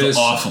gracious. He was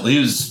awful. He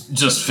was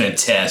just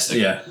fantastic.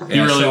 Yeah. He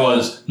really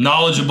was.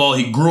 Knowledgeable.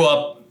 He grew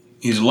up.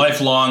 He's a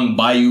lifelong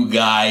Bayou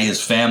guy.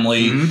 His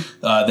family,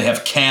 they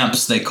have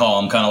camps. They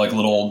call them kind of like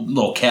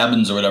little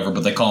cabins or whatever,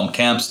 but they call them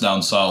camps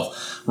down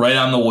south. Right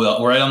on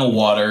the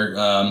water.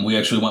 We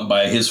actually went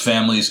by his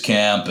family's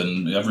camp,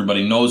 and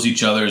everybody knows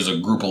each other. There's a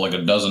group of like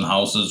a dozen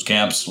houses,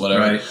 camps,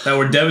 whatever. Right. That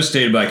were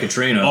devastated by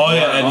Katrina. Oh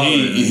yeah, and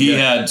he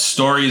had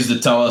stories to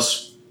tell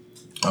us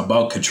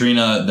about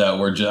Katrina that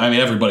were just,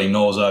 everybody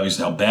knows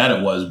obviously how bad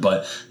it was,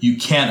 but you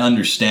can't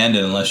understand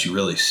it unless you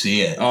really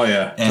see it. Oh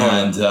yeah,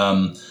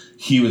 and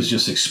he was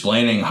just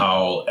explaining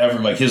how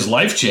his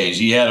life changed.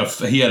 He had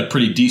a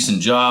pretty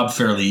decent job,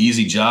 fairly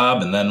easy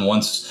job, and then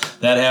once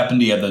that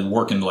happened, he had to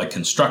work into like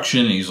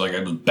construction. And he's like,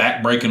 I was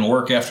back-breaking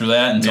work after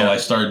that until I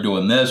started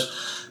doing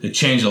this. It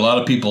changed a lot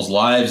of people's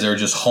lives. There were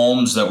just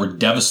homes that were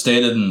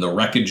devastated, and the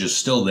wreckage is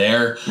still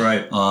there.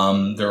 Right.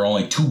 There are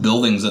only 2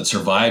 buildings that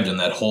survived in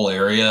that whole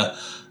area.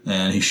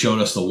 And he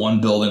showed us the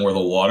one building where the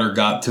water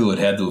got to. It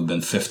had to have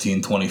been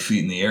 15, 20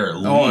 feet in the air at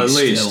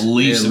least. At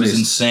least. It was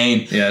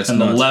insane. Yeah, and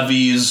nuts. The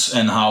levees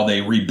and how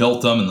they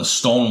rebuilt them and the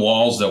stone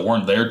walls that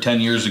weren't there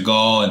 10 years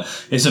ago. And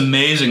it's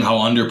amazing how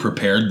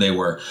underprepared they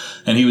were.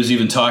 And he was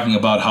even talking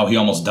about how he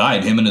almost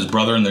died. Him and his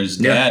brother and his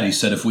dad. He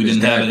said if we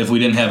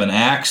didn't have an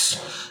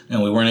axe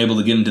and we weren't able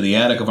to get into the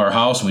attic of our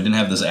house and we didn't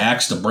have this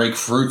axe to break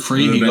fruit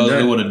free, he goes,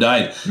 we would have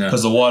died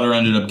because the water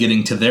ended up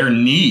getting to their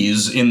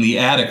knees in the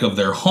attic of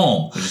their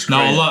home.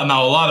 Now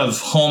a lot of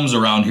homes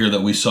around here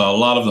that we saw, a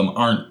lot of them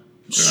aren't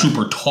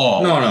super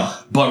tall. No.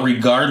 But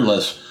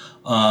regardless,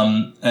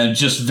 and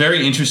just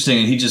very interesting.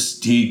 And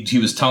he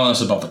was telling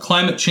us about the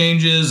climate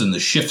changes and the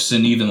shifts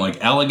in even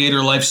like alligator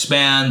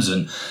lifespans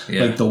and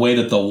like the way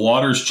that the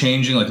water's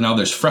changing. Like now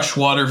there's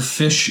freshwater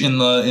fish in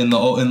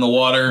the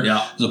water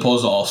as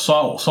opposed to all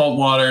salt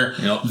water.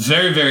 Yep.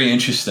 Very, very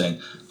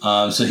interesting.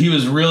 So he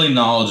was really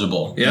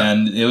knowledgeable,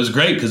 and it was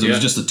great because it was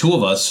just the two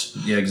of us.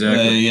 Yeah,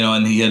 exactly.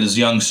 And he had his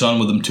young son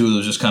with him too. That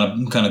was just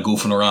kind of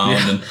goofing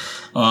around,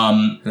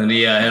 and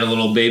he had a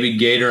little baby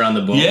gator on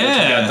the boat, which he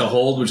got to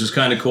hold, which is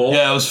kind of cool.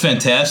 Yeah, it was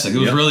fantastic. It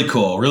was really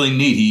cool, really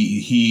neat.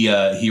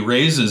 He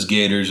raises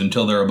gators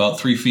until they're about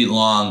 3 feet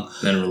long,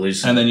 then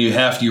release them. And then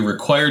you're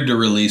required to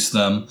release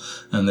them,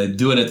 and they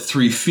do it at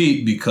 3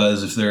 feet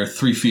because if they're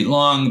 3 feet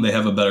long, they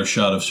have a better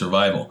shot of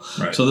survival.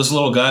 Right. So this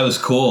little guy was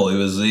cool. He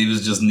was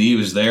just neat. He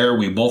was there.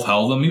 We both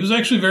held him. He was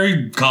actually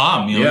very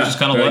calm. Just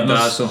kind of letting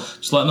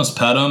us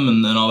pet him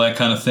and all that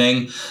kind of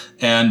thing.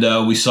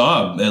 And we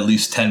saw at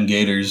least 10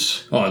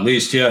 gators. Oh, at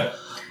least, yeah.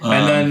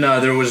 And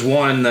then there was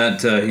one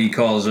that he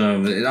calls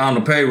on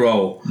the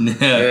payroll.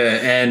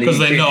 Yeah, because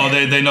they know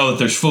that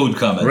there's food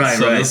coming. Right,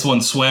 so this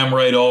one swam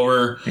right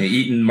over,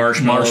 eating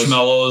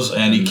marshmallows,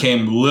 and he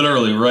came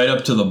literally right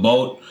up to the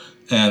boat.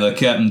 And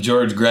Captain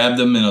George grabbed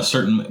him in a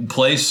certain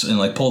place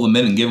and pulled him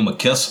in and gave him a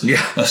kiss.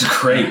 Yeah, that's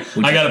great.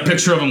 I got a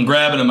picture of him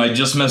grabbing him. I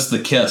just missed the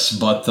kiss,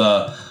 but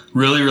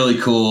really, really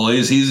cool.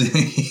 He's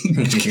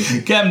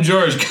Captain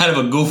George, kind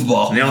of a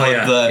goofball,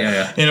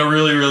 in a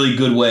really, really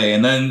good way.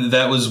 And then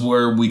that was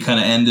where we kind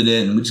of ended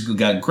it, and we just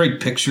got great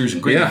pictures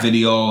and great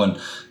video, and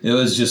it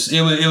was just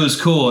it was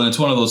cool. And it's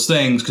one of those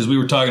things because we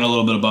were talking a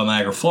little bit about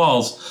Niagara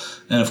Falls.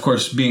 And of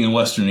course, being in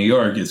Western New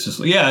York, it's just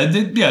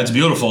it's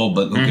beautiful,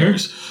 but who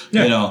cares?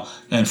 Yeah.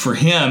 And for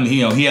him, he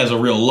has a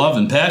real love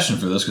and passion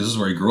for this because this is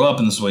where he grew up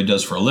and this is what he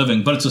does for a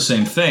living. But it's the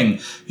same thing.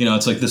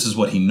 It's like this is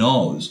what he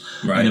knows.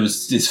 Right. And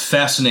it's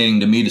fascinating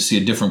to me to see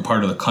a different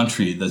part of the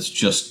country that's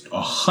just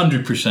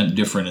 100%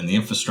 different in the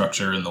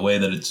infrastructure and the way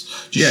that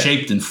it's just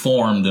shaped and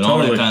formed and all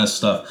that kind of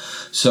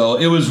stuff. So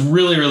it was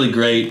really, really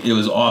great. It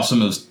was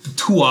awesome. It was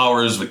 2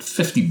 hours,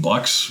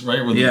 $50,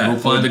 right? With the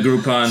Groupon. With the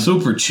Groupon.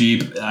 Super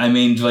cheap. I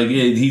mean,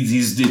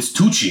 it's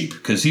too cheap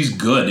because he's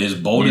good. His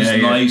boat is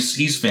nice.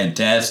 He's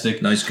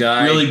fantastic. Nice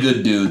guy. Really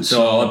good dude. So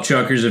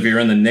Upchuckers, if you're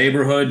in the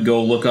neighborhood,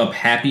 go look up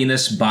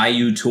Happiness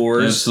Bayou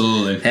Tours.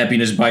 Absolutely.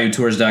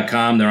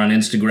 HappinessBayouTours.com. They're on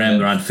Instagram.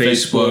 They're on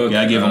Facebook.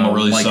 Yeah, I gave them a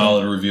really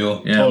solid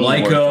review. Yeah,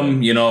 totally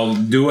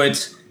them. Do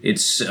it.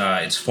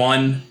 It's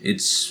fun.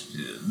 It's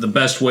the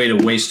best way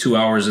to waste 2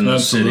 hours in the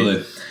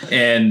city.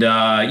 And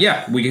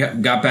we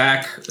got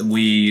back.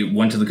 We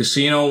went to the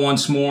casino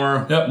once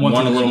more. Yep,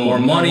 won a little more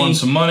money. Won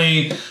some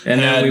money. And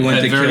then we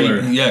went to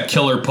Killer. Yeah,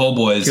 Killer Po'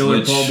 Boys.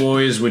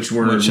 Which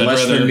were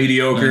less than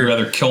mediocre. I'd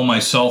rather kill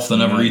myself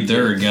than ever eat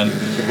there again.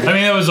 I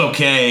mean, it was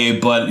okay,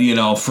 but,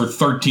 for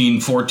 $13,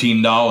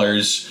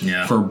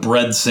 $14 for a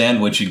bread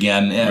sandwich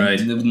again,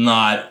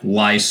 not...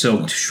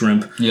 Lye-soaked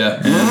shrimp.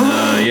 Yeah.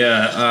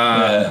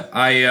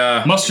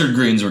 And, mustard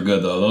greens were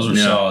good, though. Those were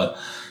solid.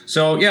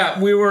 So,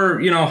 we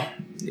were,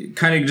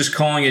 kind of just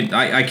calling it.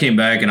 I came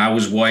back and I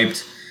was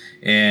wiped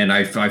and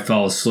I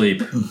fell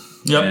asleep.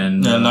 Yep.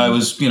 And I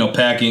was,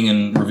 packing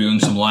and reviewing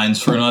some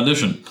lines for an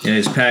audition. Yeah,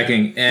 he's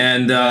packing.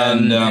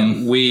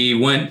 And we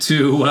went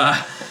to...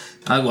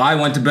 I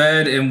went to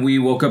bed and we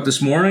woke up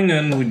this morning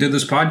and we did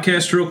this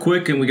podcast real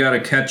quick and we got to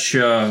catch...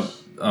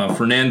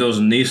 Fernando's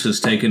nieces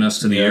taking us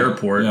to the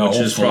airport, which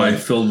is probably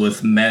filled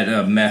with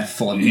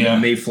mayfly.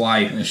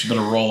 Yeah, she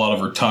better roll out of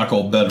her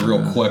taco bed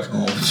real quick.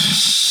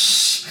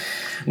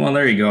 Well,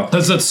 there you go.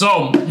 That's it.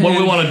 So, what do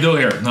we want to do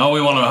here? How do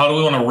we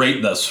want to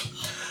rate this?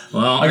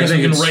 Well, I guess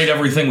we can rate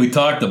everything we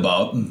talked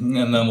about,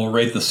 and then we'll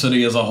rate the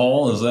city as a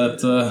whole. Is that?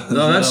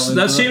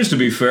 That seems to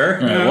be fair.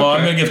 Right, well,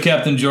 I'm going to give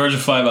Captain George a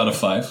 5 out of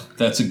 5.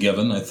 That's a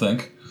given, I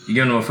think. You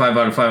giving him a 5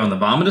 out of 5 on the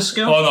Vomitus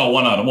scale? Oh no,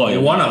 1 out of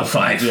 1. 1 out of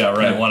 5. Yeah,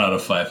 right. 1 out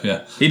of 5.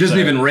 Yeah. He doesn't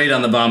even rate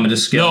on the Vomitus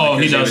scale. No,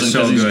 he doesn't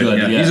because he's good.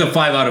 Yeah. He's a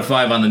 5 out of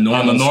 5 on the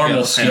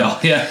normal scale.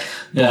 Yeah.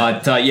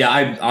 But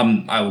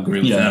I will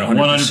agree with that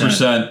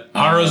 100%.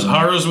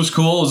 Harrah's was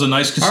cool. It was a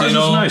nice casino. Harrah's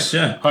was nice,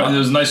 yeah. It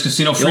was a nice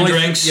casino. Free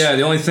drinks. Yeah,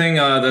 the only thing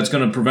that's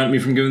going to prevent me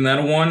from giving that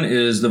a 1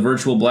 is the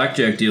virtual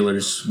blackjack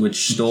dealers,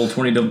 which stole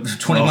 20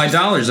 of my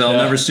dollars. I'll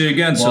never see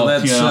again. Well, so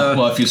that's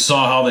if you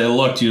saw how they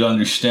looked, you'd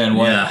understand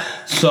why. Yeah.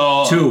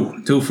 So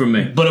 2 from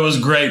me. But it was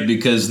great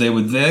because they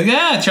would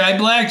try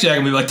blackjack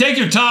and be like, take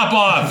your top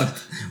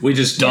off. We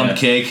just dumb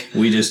cake.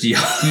 We just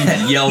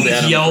yelled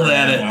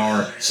at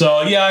it. So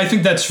I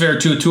think that's fair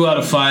too. 2 out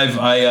of 5.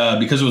 I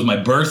because it was my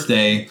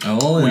birthday.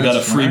 Oh, we got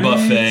a free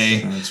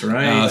buffet. That's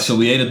right. So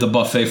we ate at the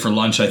buffet for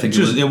lunch. I think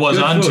it was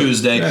on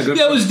Tuesday.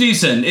 Yeah, it was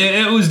decent.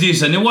 It was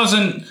decent. It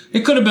wasn't.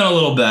 It could have been a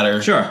little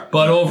better. Sure.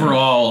 But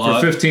overall,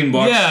 for $15.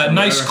 Yeah,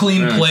 nice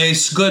clean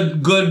place.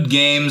 Good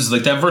games.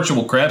 Like that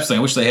virtual craps thing.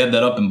 I wish they had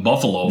that up in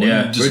Buffalo.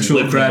 Yeah,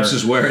 virtual craps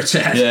is where it's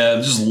at. Yeah,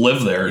 just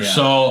live there. Yeah.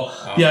 So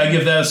I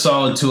give that a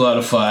solid 2 out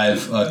of 5.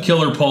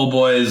 Killer Po'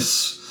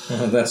 Boys.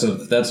 That's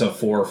a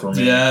 4 for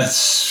me.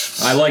 Yes.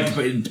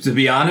 To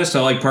be honest,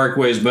 I like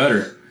Parkway's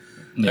better.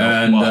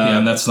 Yeah,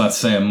 and that's not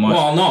saying much.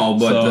 Well, no,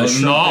 but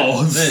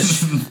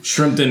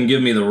shrimp didn't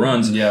give me the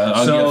runs. Yeah,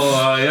 I'm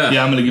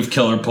going to give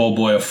Killer Po'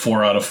 Boy a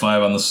 4 out of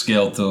 5 on the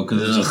scale too,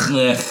 because it's just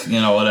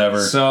whatever.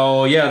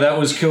 So that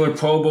was Killer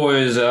Po'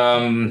 Boys.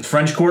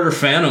 French Quarter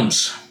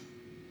Phantoms.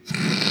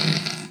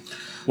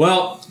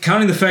 Well,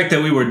 counting the fact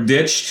that we were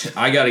ditched,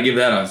 I got to give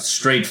that a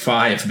straight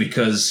 5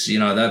 because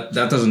that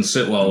doesn't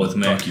sit well with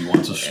me. Kentucky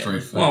wants a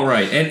straight 5. Well,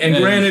 right, and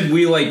granted,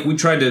 we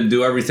tried to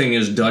do everything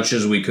as Dutch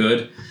as we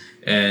could,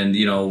 and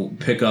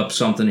pick up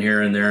something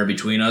here and there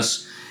between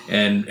us.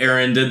 And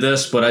Aaron did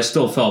this, but I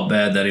still felt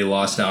bad that he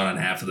lost out on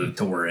half of the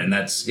tour, and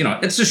that's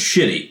it's just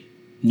shitty.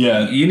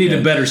 Yeah, you need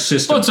a better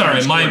system. Well, it's all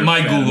right.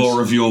 My Google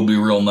review will be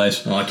real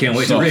nice. Well, I can't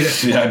wait to read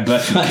it. Yeah, I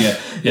bet you can.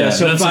 Yeah,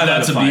 so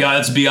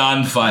that's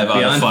beyond 5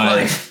 out of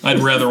 5. I'd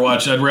rather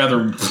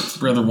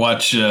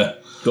watch.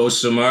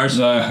 Ghosts of Mars.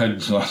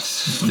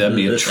 That'd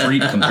be a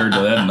treat compared to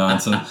that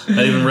nonsense.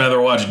 I'd even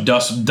rather watch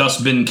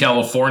Dustbin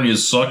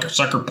California's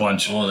Sucker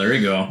Punch. Oh, there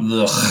you go.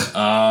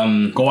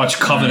 Ugh. Go watch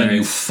Covenant, right.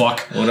 You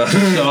fuck. What up?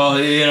 So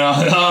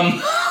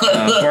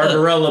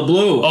Barbarella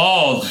Blue.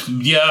 Oh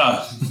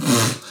yeah.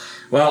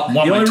 Well,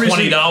 want my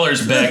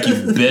 $20 back, you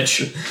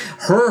bitch.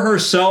 Her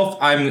herself,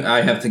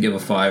 I have to give a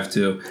 5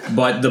 too.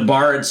 But the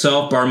bar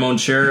itself, Bar Mon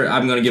Cher,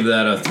 I'm going to give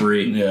that a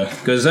 3. Yeah,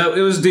 because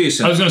it was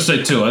decent. I was going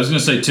to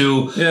say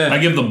 2. Yeah. I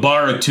give the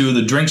bar a 2.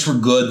 The drinks were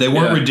good. They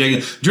weren't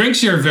ridiculous. Drinks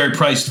here are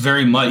priced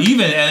very much,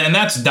 and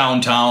that's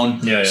downtown.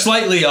 Yeah.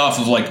 Slightly off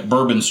of like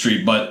Bourbon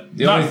Street, but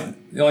the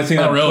only thing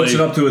that puts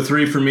it up to a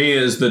 3 for me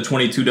is the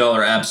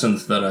 $22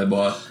 absinthe that I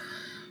bought.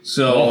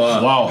 So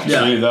wow,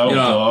 yeah,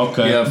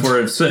 okay, yeah,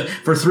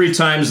 for 3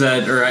 times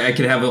that, or I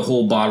could have a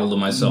whole bottle to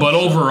myself. But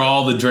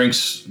overall, the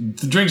drinks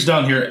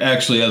down here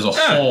actually as a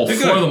whole,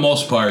 for the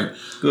most part,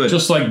 good.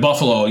 Just like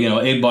Buffalo,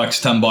 $8,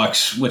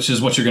 $10, which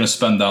is what you're going to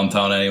spend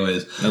downtown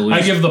anyways. I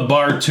give the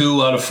bar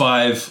 2 out of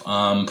 5.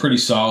 Pretty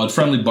solid,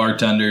 friendly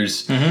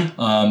bartenders.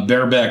 Mm-hmm.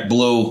 Bareback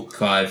Blue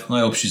 5.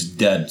 I hope she's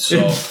dead. So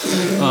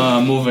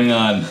moving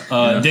on,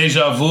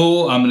 Deja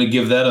Vu, I'm going to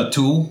give that a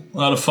 2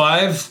 out of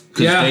 5.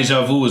 Because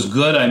Deja Vu was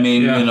good. I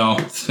mean, you and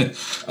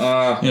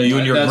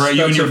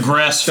your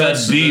grass-fed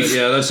beef.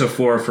 Yeah, that's a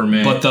 4 for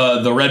me. But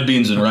the red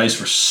beans and rice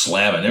were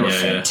slamming. They were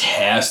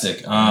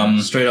fantastic.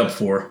 Straight up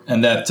 4.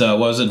 And that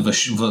was it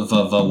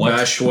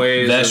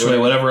Vashway,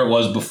 whatever it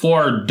was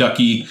before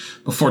Ducky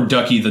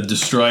the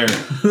Destroyer.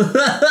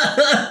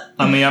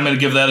 I mean, I'm going to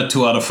give that a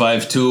 2 out of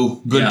 5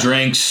 too. Good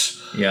drinks.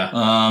 Yeah.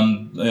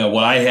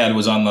 What I had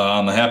was on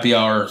the happy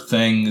hour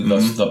thing.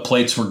 The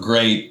plates were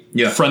great.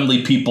 Yeah.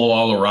 Friendly people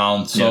all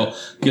around. So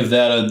give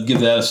that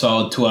a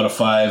solid 2 out of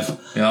 5.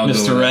 Yeah,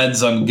 Mr.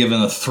 Reds, I'm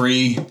giving a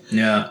 3.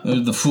 Yeah.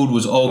 The food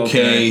was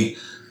okay.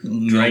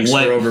 Drinks were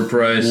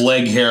overpriced.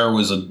 Leg hair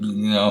was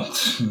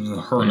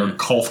her and her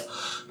cough.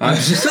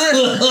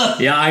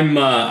 Yeah,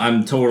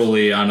 I'm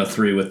totally on a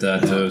 3 with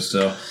that too.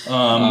 So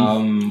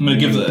I'm gonna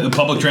give the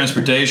public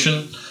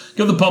transportation.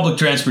 Give the public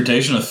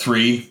transportation a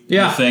 3.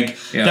 Yeah, I think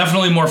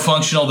definitely more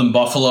functional than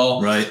Buffalo.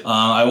 Right.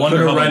 I wonder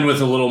could have run with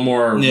a little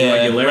more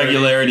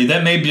regularity.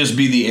 That may just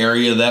be the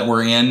area that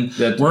we're in.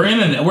 We're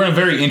in a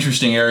very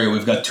interesting area.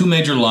 We've got 2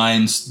 major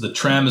lines. The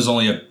tram is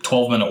only a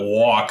 12-minute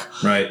walk.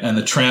 Right. And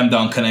the tram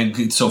down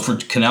So for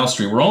Canal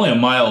Street, we're only a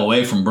mile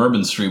away from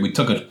Bourbon Street. We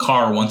took a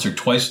car once or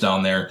twice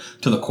down there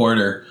to the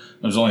quarter.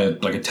 It was only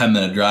like a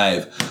 10-minute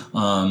drive.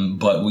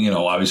 But we,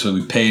 obviously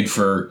we paid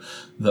for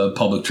the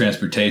public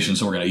transportation,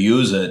 so we're going to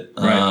use it.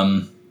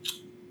 Right.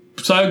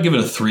 So I would give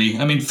it a 3.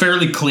 I mean,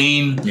 fairly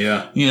clean.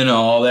 Yeah.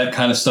 All that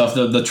kind of stuff.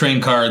 The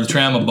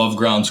tram above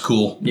ground's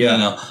cool.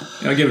 Yeah.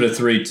 I'll give it a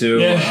 3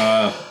 too.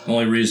 Yeah.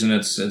 Only reason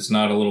it's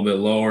not a little bit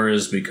lower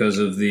is because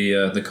of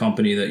the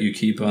company that you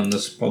keep on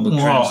this public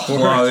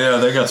transport. Oh yeah,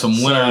 they got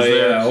some winners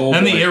there,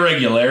 and the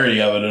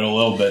irregularity of it a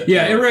little bit.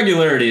 Yeah,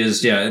 irregularity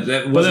is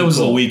but it was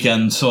the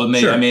weekend, so it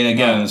made. Sure. I mean,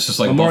 again, it's just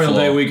like Memorial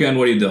Buffalo. Day weekend.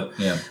 What do you do?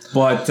 Yeah.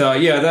 But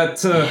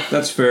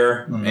that's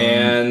fair.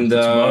 And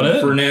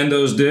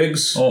Fernando's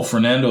Digs. Oh,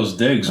 Fernando's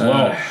Digs.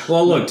 Wow.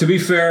 Well, look. To be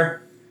fair.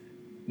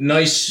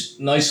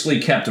 Nicely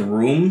kept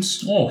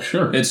rooms. Oh,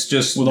 sure. It's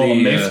just with all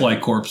the Mayfly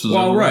corpses.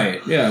 Well,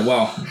 right. Yeah,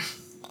 well,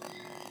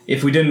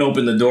 if we didn't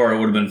open the door, it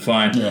would have been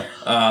fine. Yeah.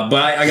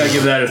 But I got to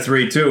give that a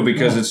 3 too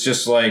because it's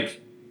just like,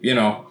 it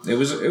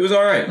was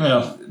all right.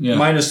 Yeah.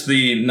 Minus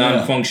the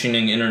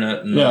non-functioning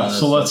internet. And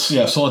so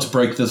let's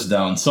break this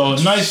down. So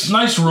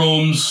nice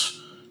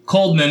rooms,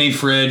 cold mini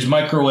fridge,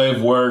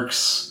 microwave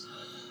works,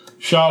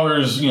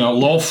 showers,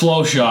 low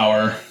flow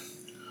shower.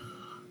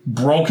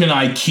 Broken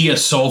IKEA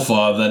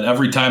sofa that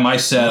every time I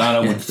sat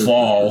on it would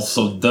fall.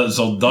 So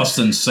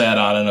Dustin sat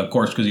on it, of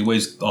course, because he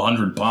weighs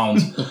 100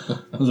 pounds.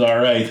 It was all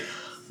right.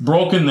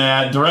 Broken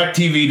that.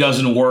 DirecTV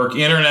doesn't work.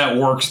 Internet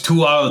works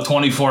 2 out of the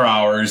 24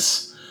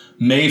 hours.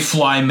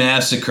 Mayfly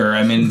massacre.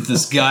 I mean,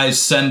 this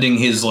guy's sending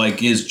his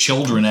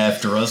children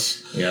after us.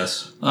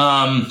 Yes.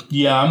 I'm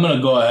gonna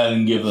go ahead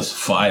and give this a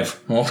 5.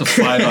 It's a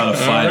 5 out of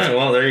 5. All right,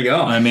 well, there you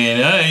go. I mean,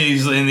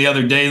 he's in the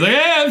other day. He's like,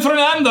 "Hey,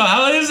 Fernando,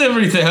 how is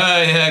everything?"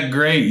 Yeah,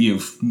 great.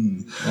 You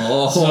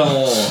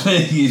nonsense.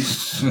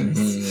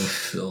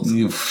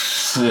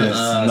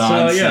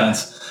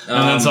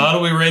 And then, so how do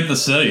we rate the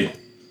city?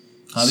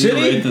 How do you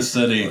rate the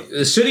city?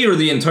 The city or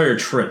the entire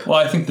trip? Well,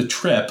 I think the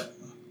trip.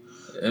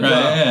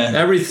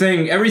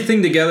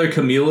 Everything together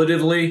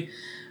cumulatively.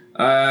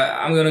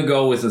 I'm gonna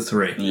go with a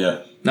 3.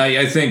 Yeah. Now,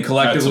 I think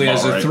collectively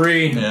as a right.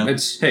 3, Yeah.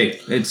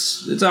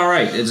 it's all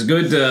right. It's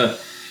good to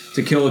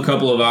kill a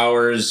couple of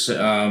hours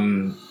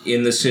in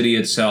the city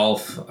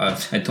itself.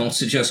 I don't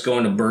suggest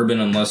going to Bourbon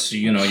unless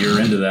you're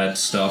into that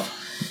stuff.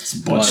 It's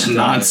a bunch of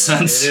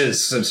nonsense. It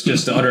is. It's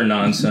just utter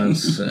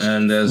nonsense.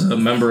 And as a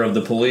member of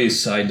the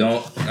police, I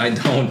don't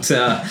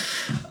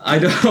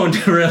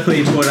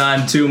really put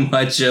on too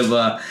much of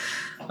a,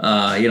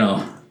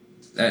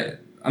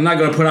 I'm not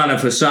going to put on a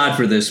facade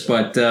for this,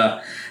 but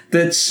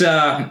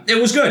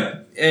it was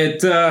good.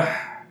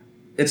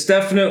 It's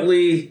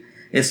definitely,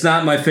 it's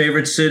not my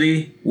favorite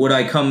city. Would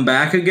I come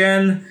back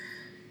again?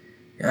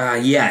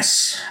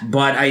 Yes,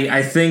 but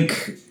I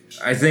think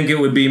it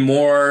would be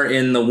more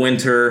in the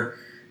winter.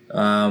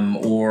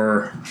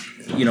 Or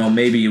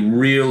maybe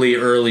really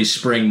early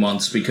spring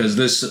months, because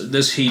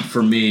this heat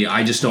for me,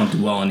 I just don't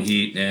do well in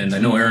heat, and I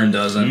know Aaron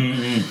doesn't.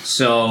 Mm-hmm.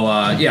 So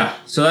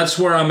so that's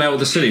where I'm at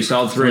with the city.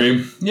 Solid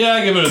 3. Yeah,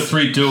 I give it a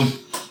 3 too.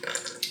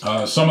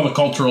 Some of the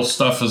cultural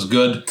stuff is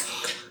good.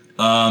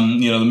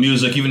 The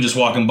music, even just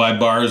walking by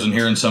bars and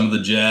hearing some of the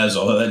jazz.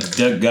 Oh,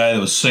 that guy that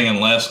was singing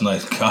last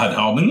night, God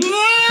help me.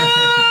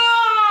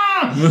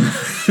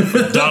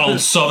 Donald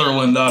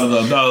Sutherland out of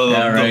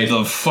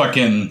the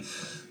fucking,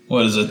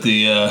 what is it,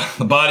 the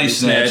Body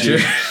Snatcher.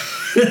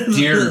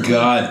 Dear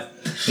God,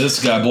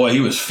 this guy, boy,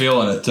 he was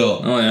feeling it too.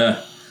 Oh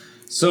yeah.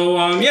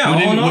 So we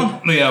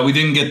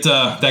didn't get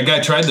that guy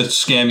tried to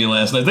scam you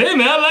last night. Hey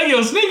man, I like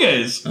your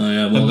sneakers. Oh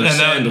yeah, well, they're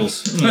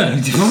sandals.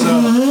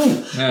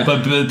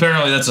 But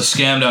apparently that's a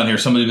scam down here.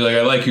 Somebody will be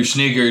like, I like your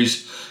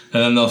sneakers,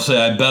 and then they'll say,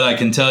 I bet I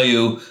can tell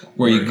you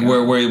where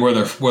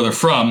they're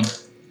from.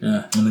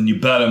 Yeah. And then you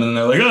bet them, and then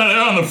they're like, oh,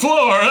 they're on the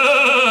floor.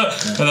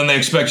 And then they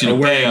expect you to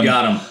pay them.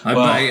 Got them.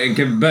 I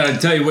can better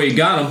tell you where you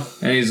got them.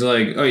 And he's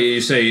like, oh, you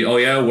say, oh,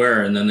 yeah,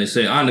 where? And then they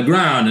say, on the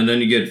ground. And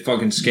then you get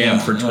fucking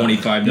scammed for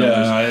 $25.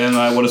 Yeah, and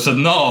I would have said,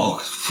 no,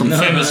 from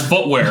Famous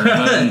Footwear.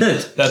 And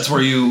that's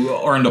where you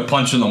earned a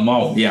punch in the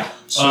mouth. Yeah.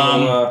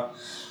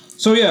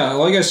 So yeah,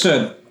 like I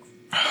said,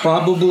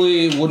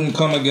 probably wouldn't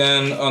come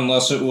again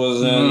unless it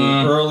was in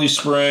early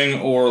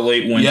spring or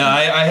late winter. Yeah,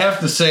 I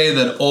have to say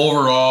that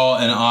overall,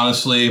 and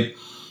honestly,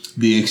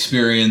 the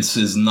experience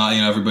is not,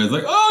 everybody's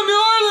like, oh, New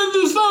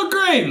Orleans is so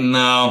great.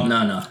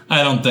 No.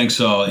 I don't think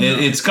so. No.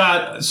 It's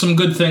got some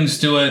good things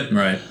to it.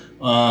 Right.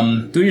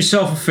 Do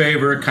yourself a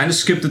favor, kind of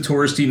skip the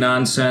touristy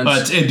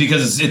nonsense.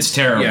 Because it's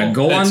terrible. Yeah,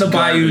 go on the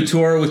Bayou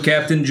tour with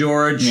Captain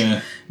George.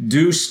 Yeah.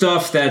 Do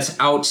stuff that's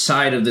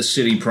outside of the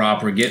city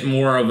proper. Get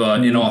more of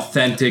an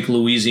authentic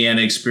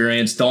Louisiana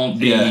experience. Don't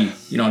be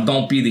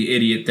don't be the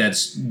idiot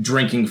that's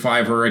drinking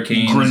 5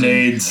 Hurricanes,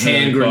 grenades,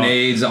 hand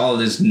grenades, all of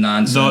this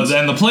nonsense. So,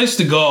 and the place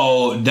to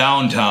go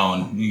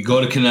downtown, you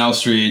go to Canal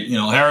Street.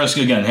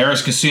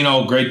 Harris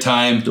Casino, great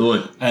time. Do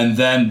it. And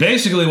then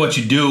basically what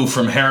you do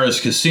from Harris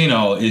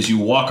Casino is you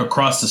walk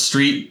across the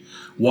street,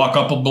 walk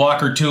up a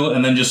block or two,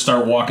 and then just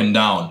start walking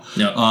down.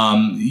 Yep.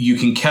 You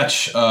can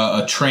catch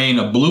a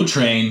blue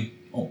train,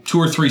 2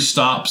 or 3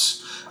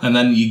 stops, and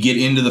then you get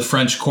into the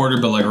French Quarter,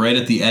 but like right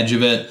at the edge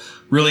of it.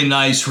 Really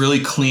nice, really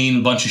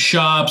clean, bunch of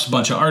shops,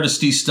 bunch of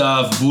artisty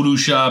stuff, voodoo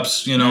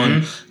shops,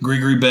 and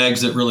gree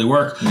bags that really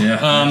work.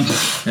 Yeah.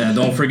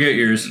 Don't forget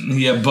yours.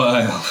 Yeah,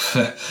 but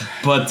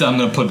I'm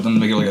gonna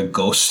make it like a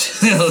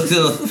ghost.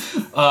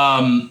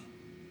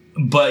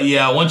 But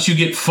yeah, once you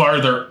get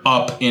farther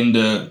up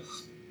into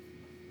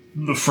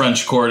the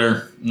French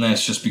Quarter, and that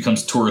just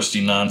becomes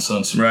touristy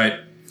nonsense. Right.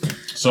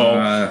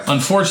 So,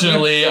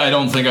 unfortunately, I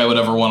don't think I would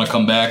ever want to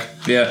come back.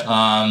 Yeah.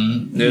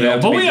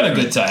 But we had a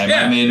good time.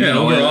 Yeah,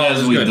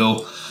 as we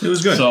do. It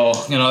was good. So,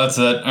 that's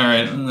it. All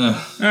right. All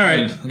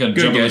right. I got to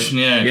jump in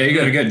the Yeah, you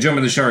got to jump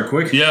in the shower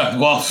quick. Yeah,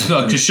 well,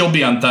 because she'll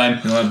be on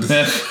time.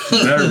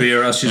 Better be,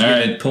 or else she's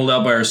getting pulled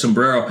out by her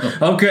sombrero.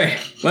 Okay.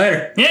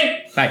 Later.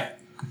 Yeah. Bye.